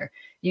it in there.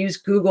 Use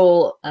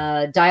Google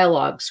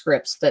dialogue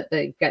scripts that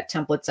they've got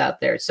templates out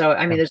there. So,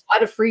 I mean, there's a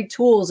lot of free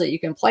tools that you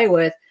can play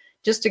with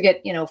just to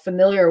get,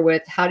 familiar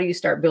with how do you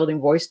start building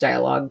voice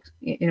dialogue,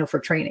 for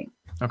training.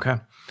 Okay.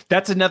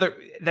 That's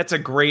a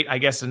great, I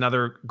guess,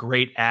 another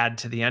great add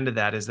to the end of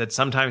that is that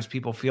sometimes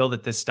people feel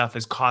that this stuff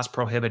is cost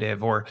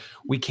prohibitive or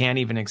we can't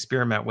even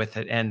experiment with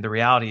it. And the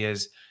reality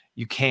is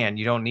you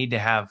don't need to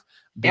have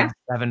big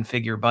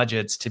 7-figure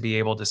budgets to be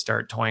able to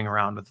start toying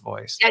around with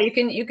voice. Yeah,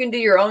 you can do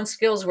your own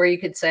skills where you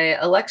could say,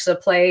 Alexa,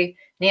 play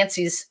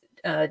Nancy's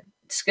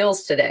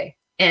skills today.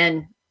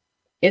 And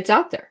it's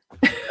out there,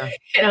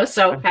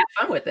 so have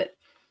fun with it.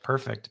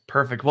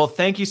 Perfect. Well,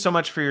 thank you so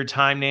much for your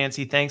time,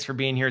 Nancy. Thanks for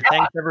being here. Yeah.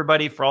 Thanks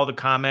everybody for all the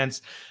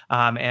comments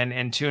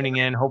and tuning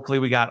in. Hopefully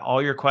we got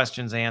all your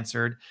questions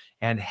answered,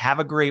 and have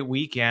a great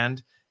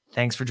weekend.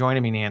 Thanks for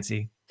joining me,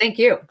 Nancy. Thank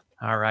you.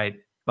 All right.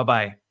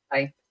 Bye-bye.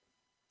 Bye.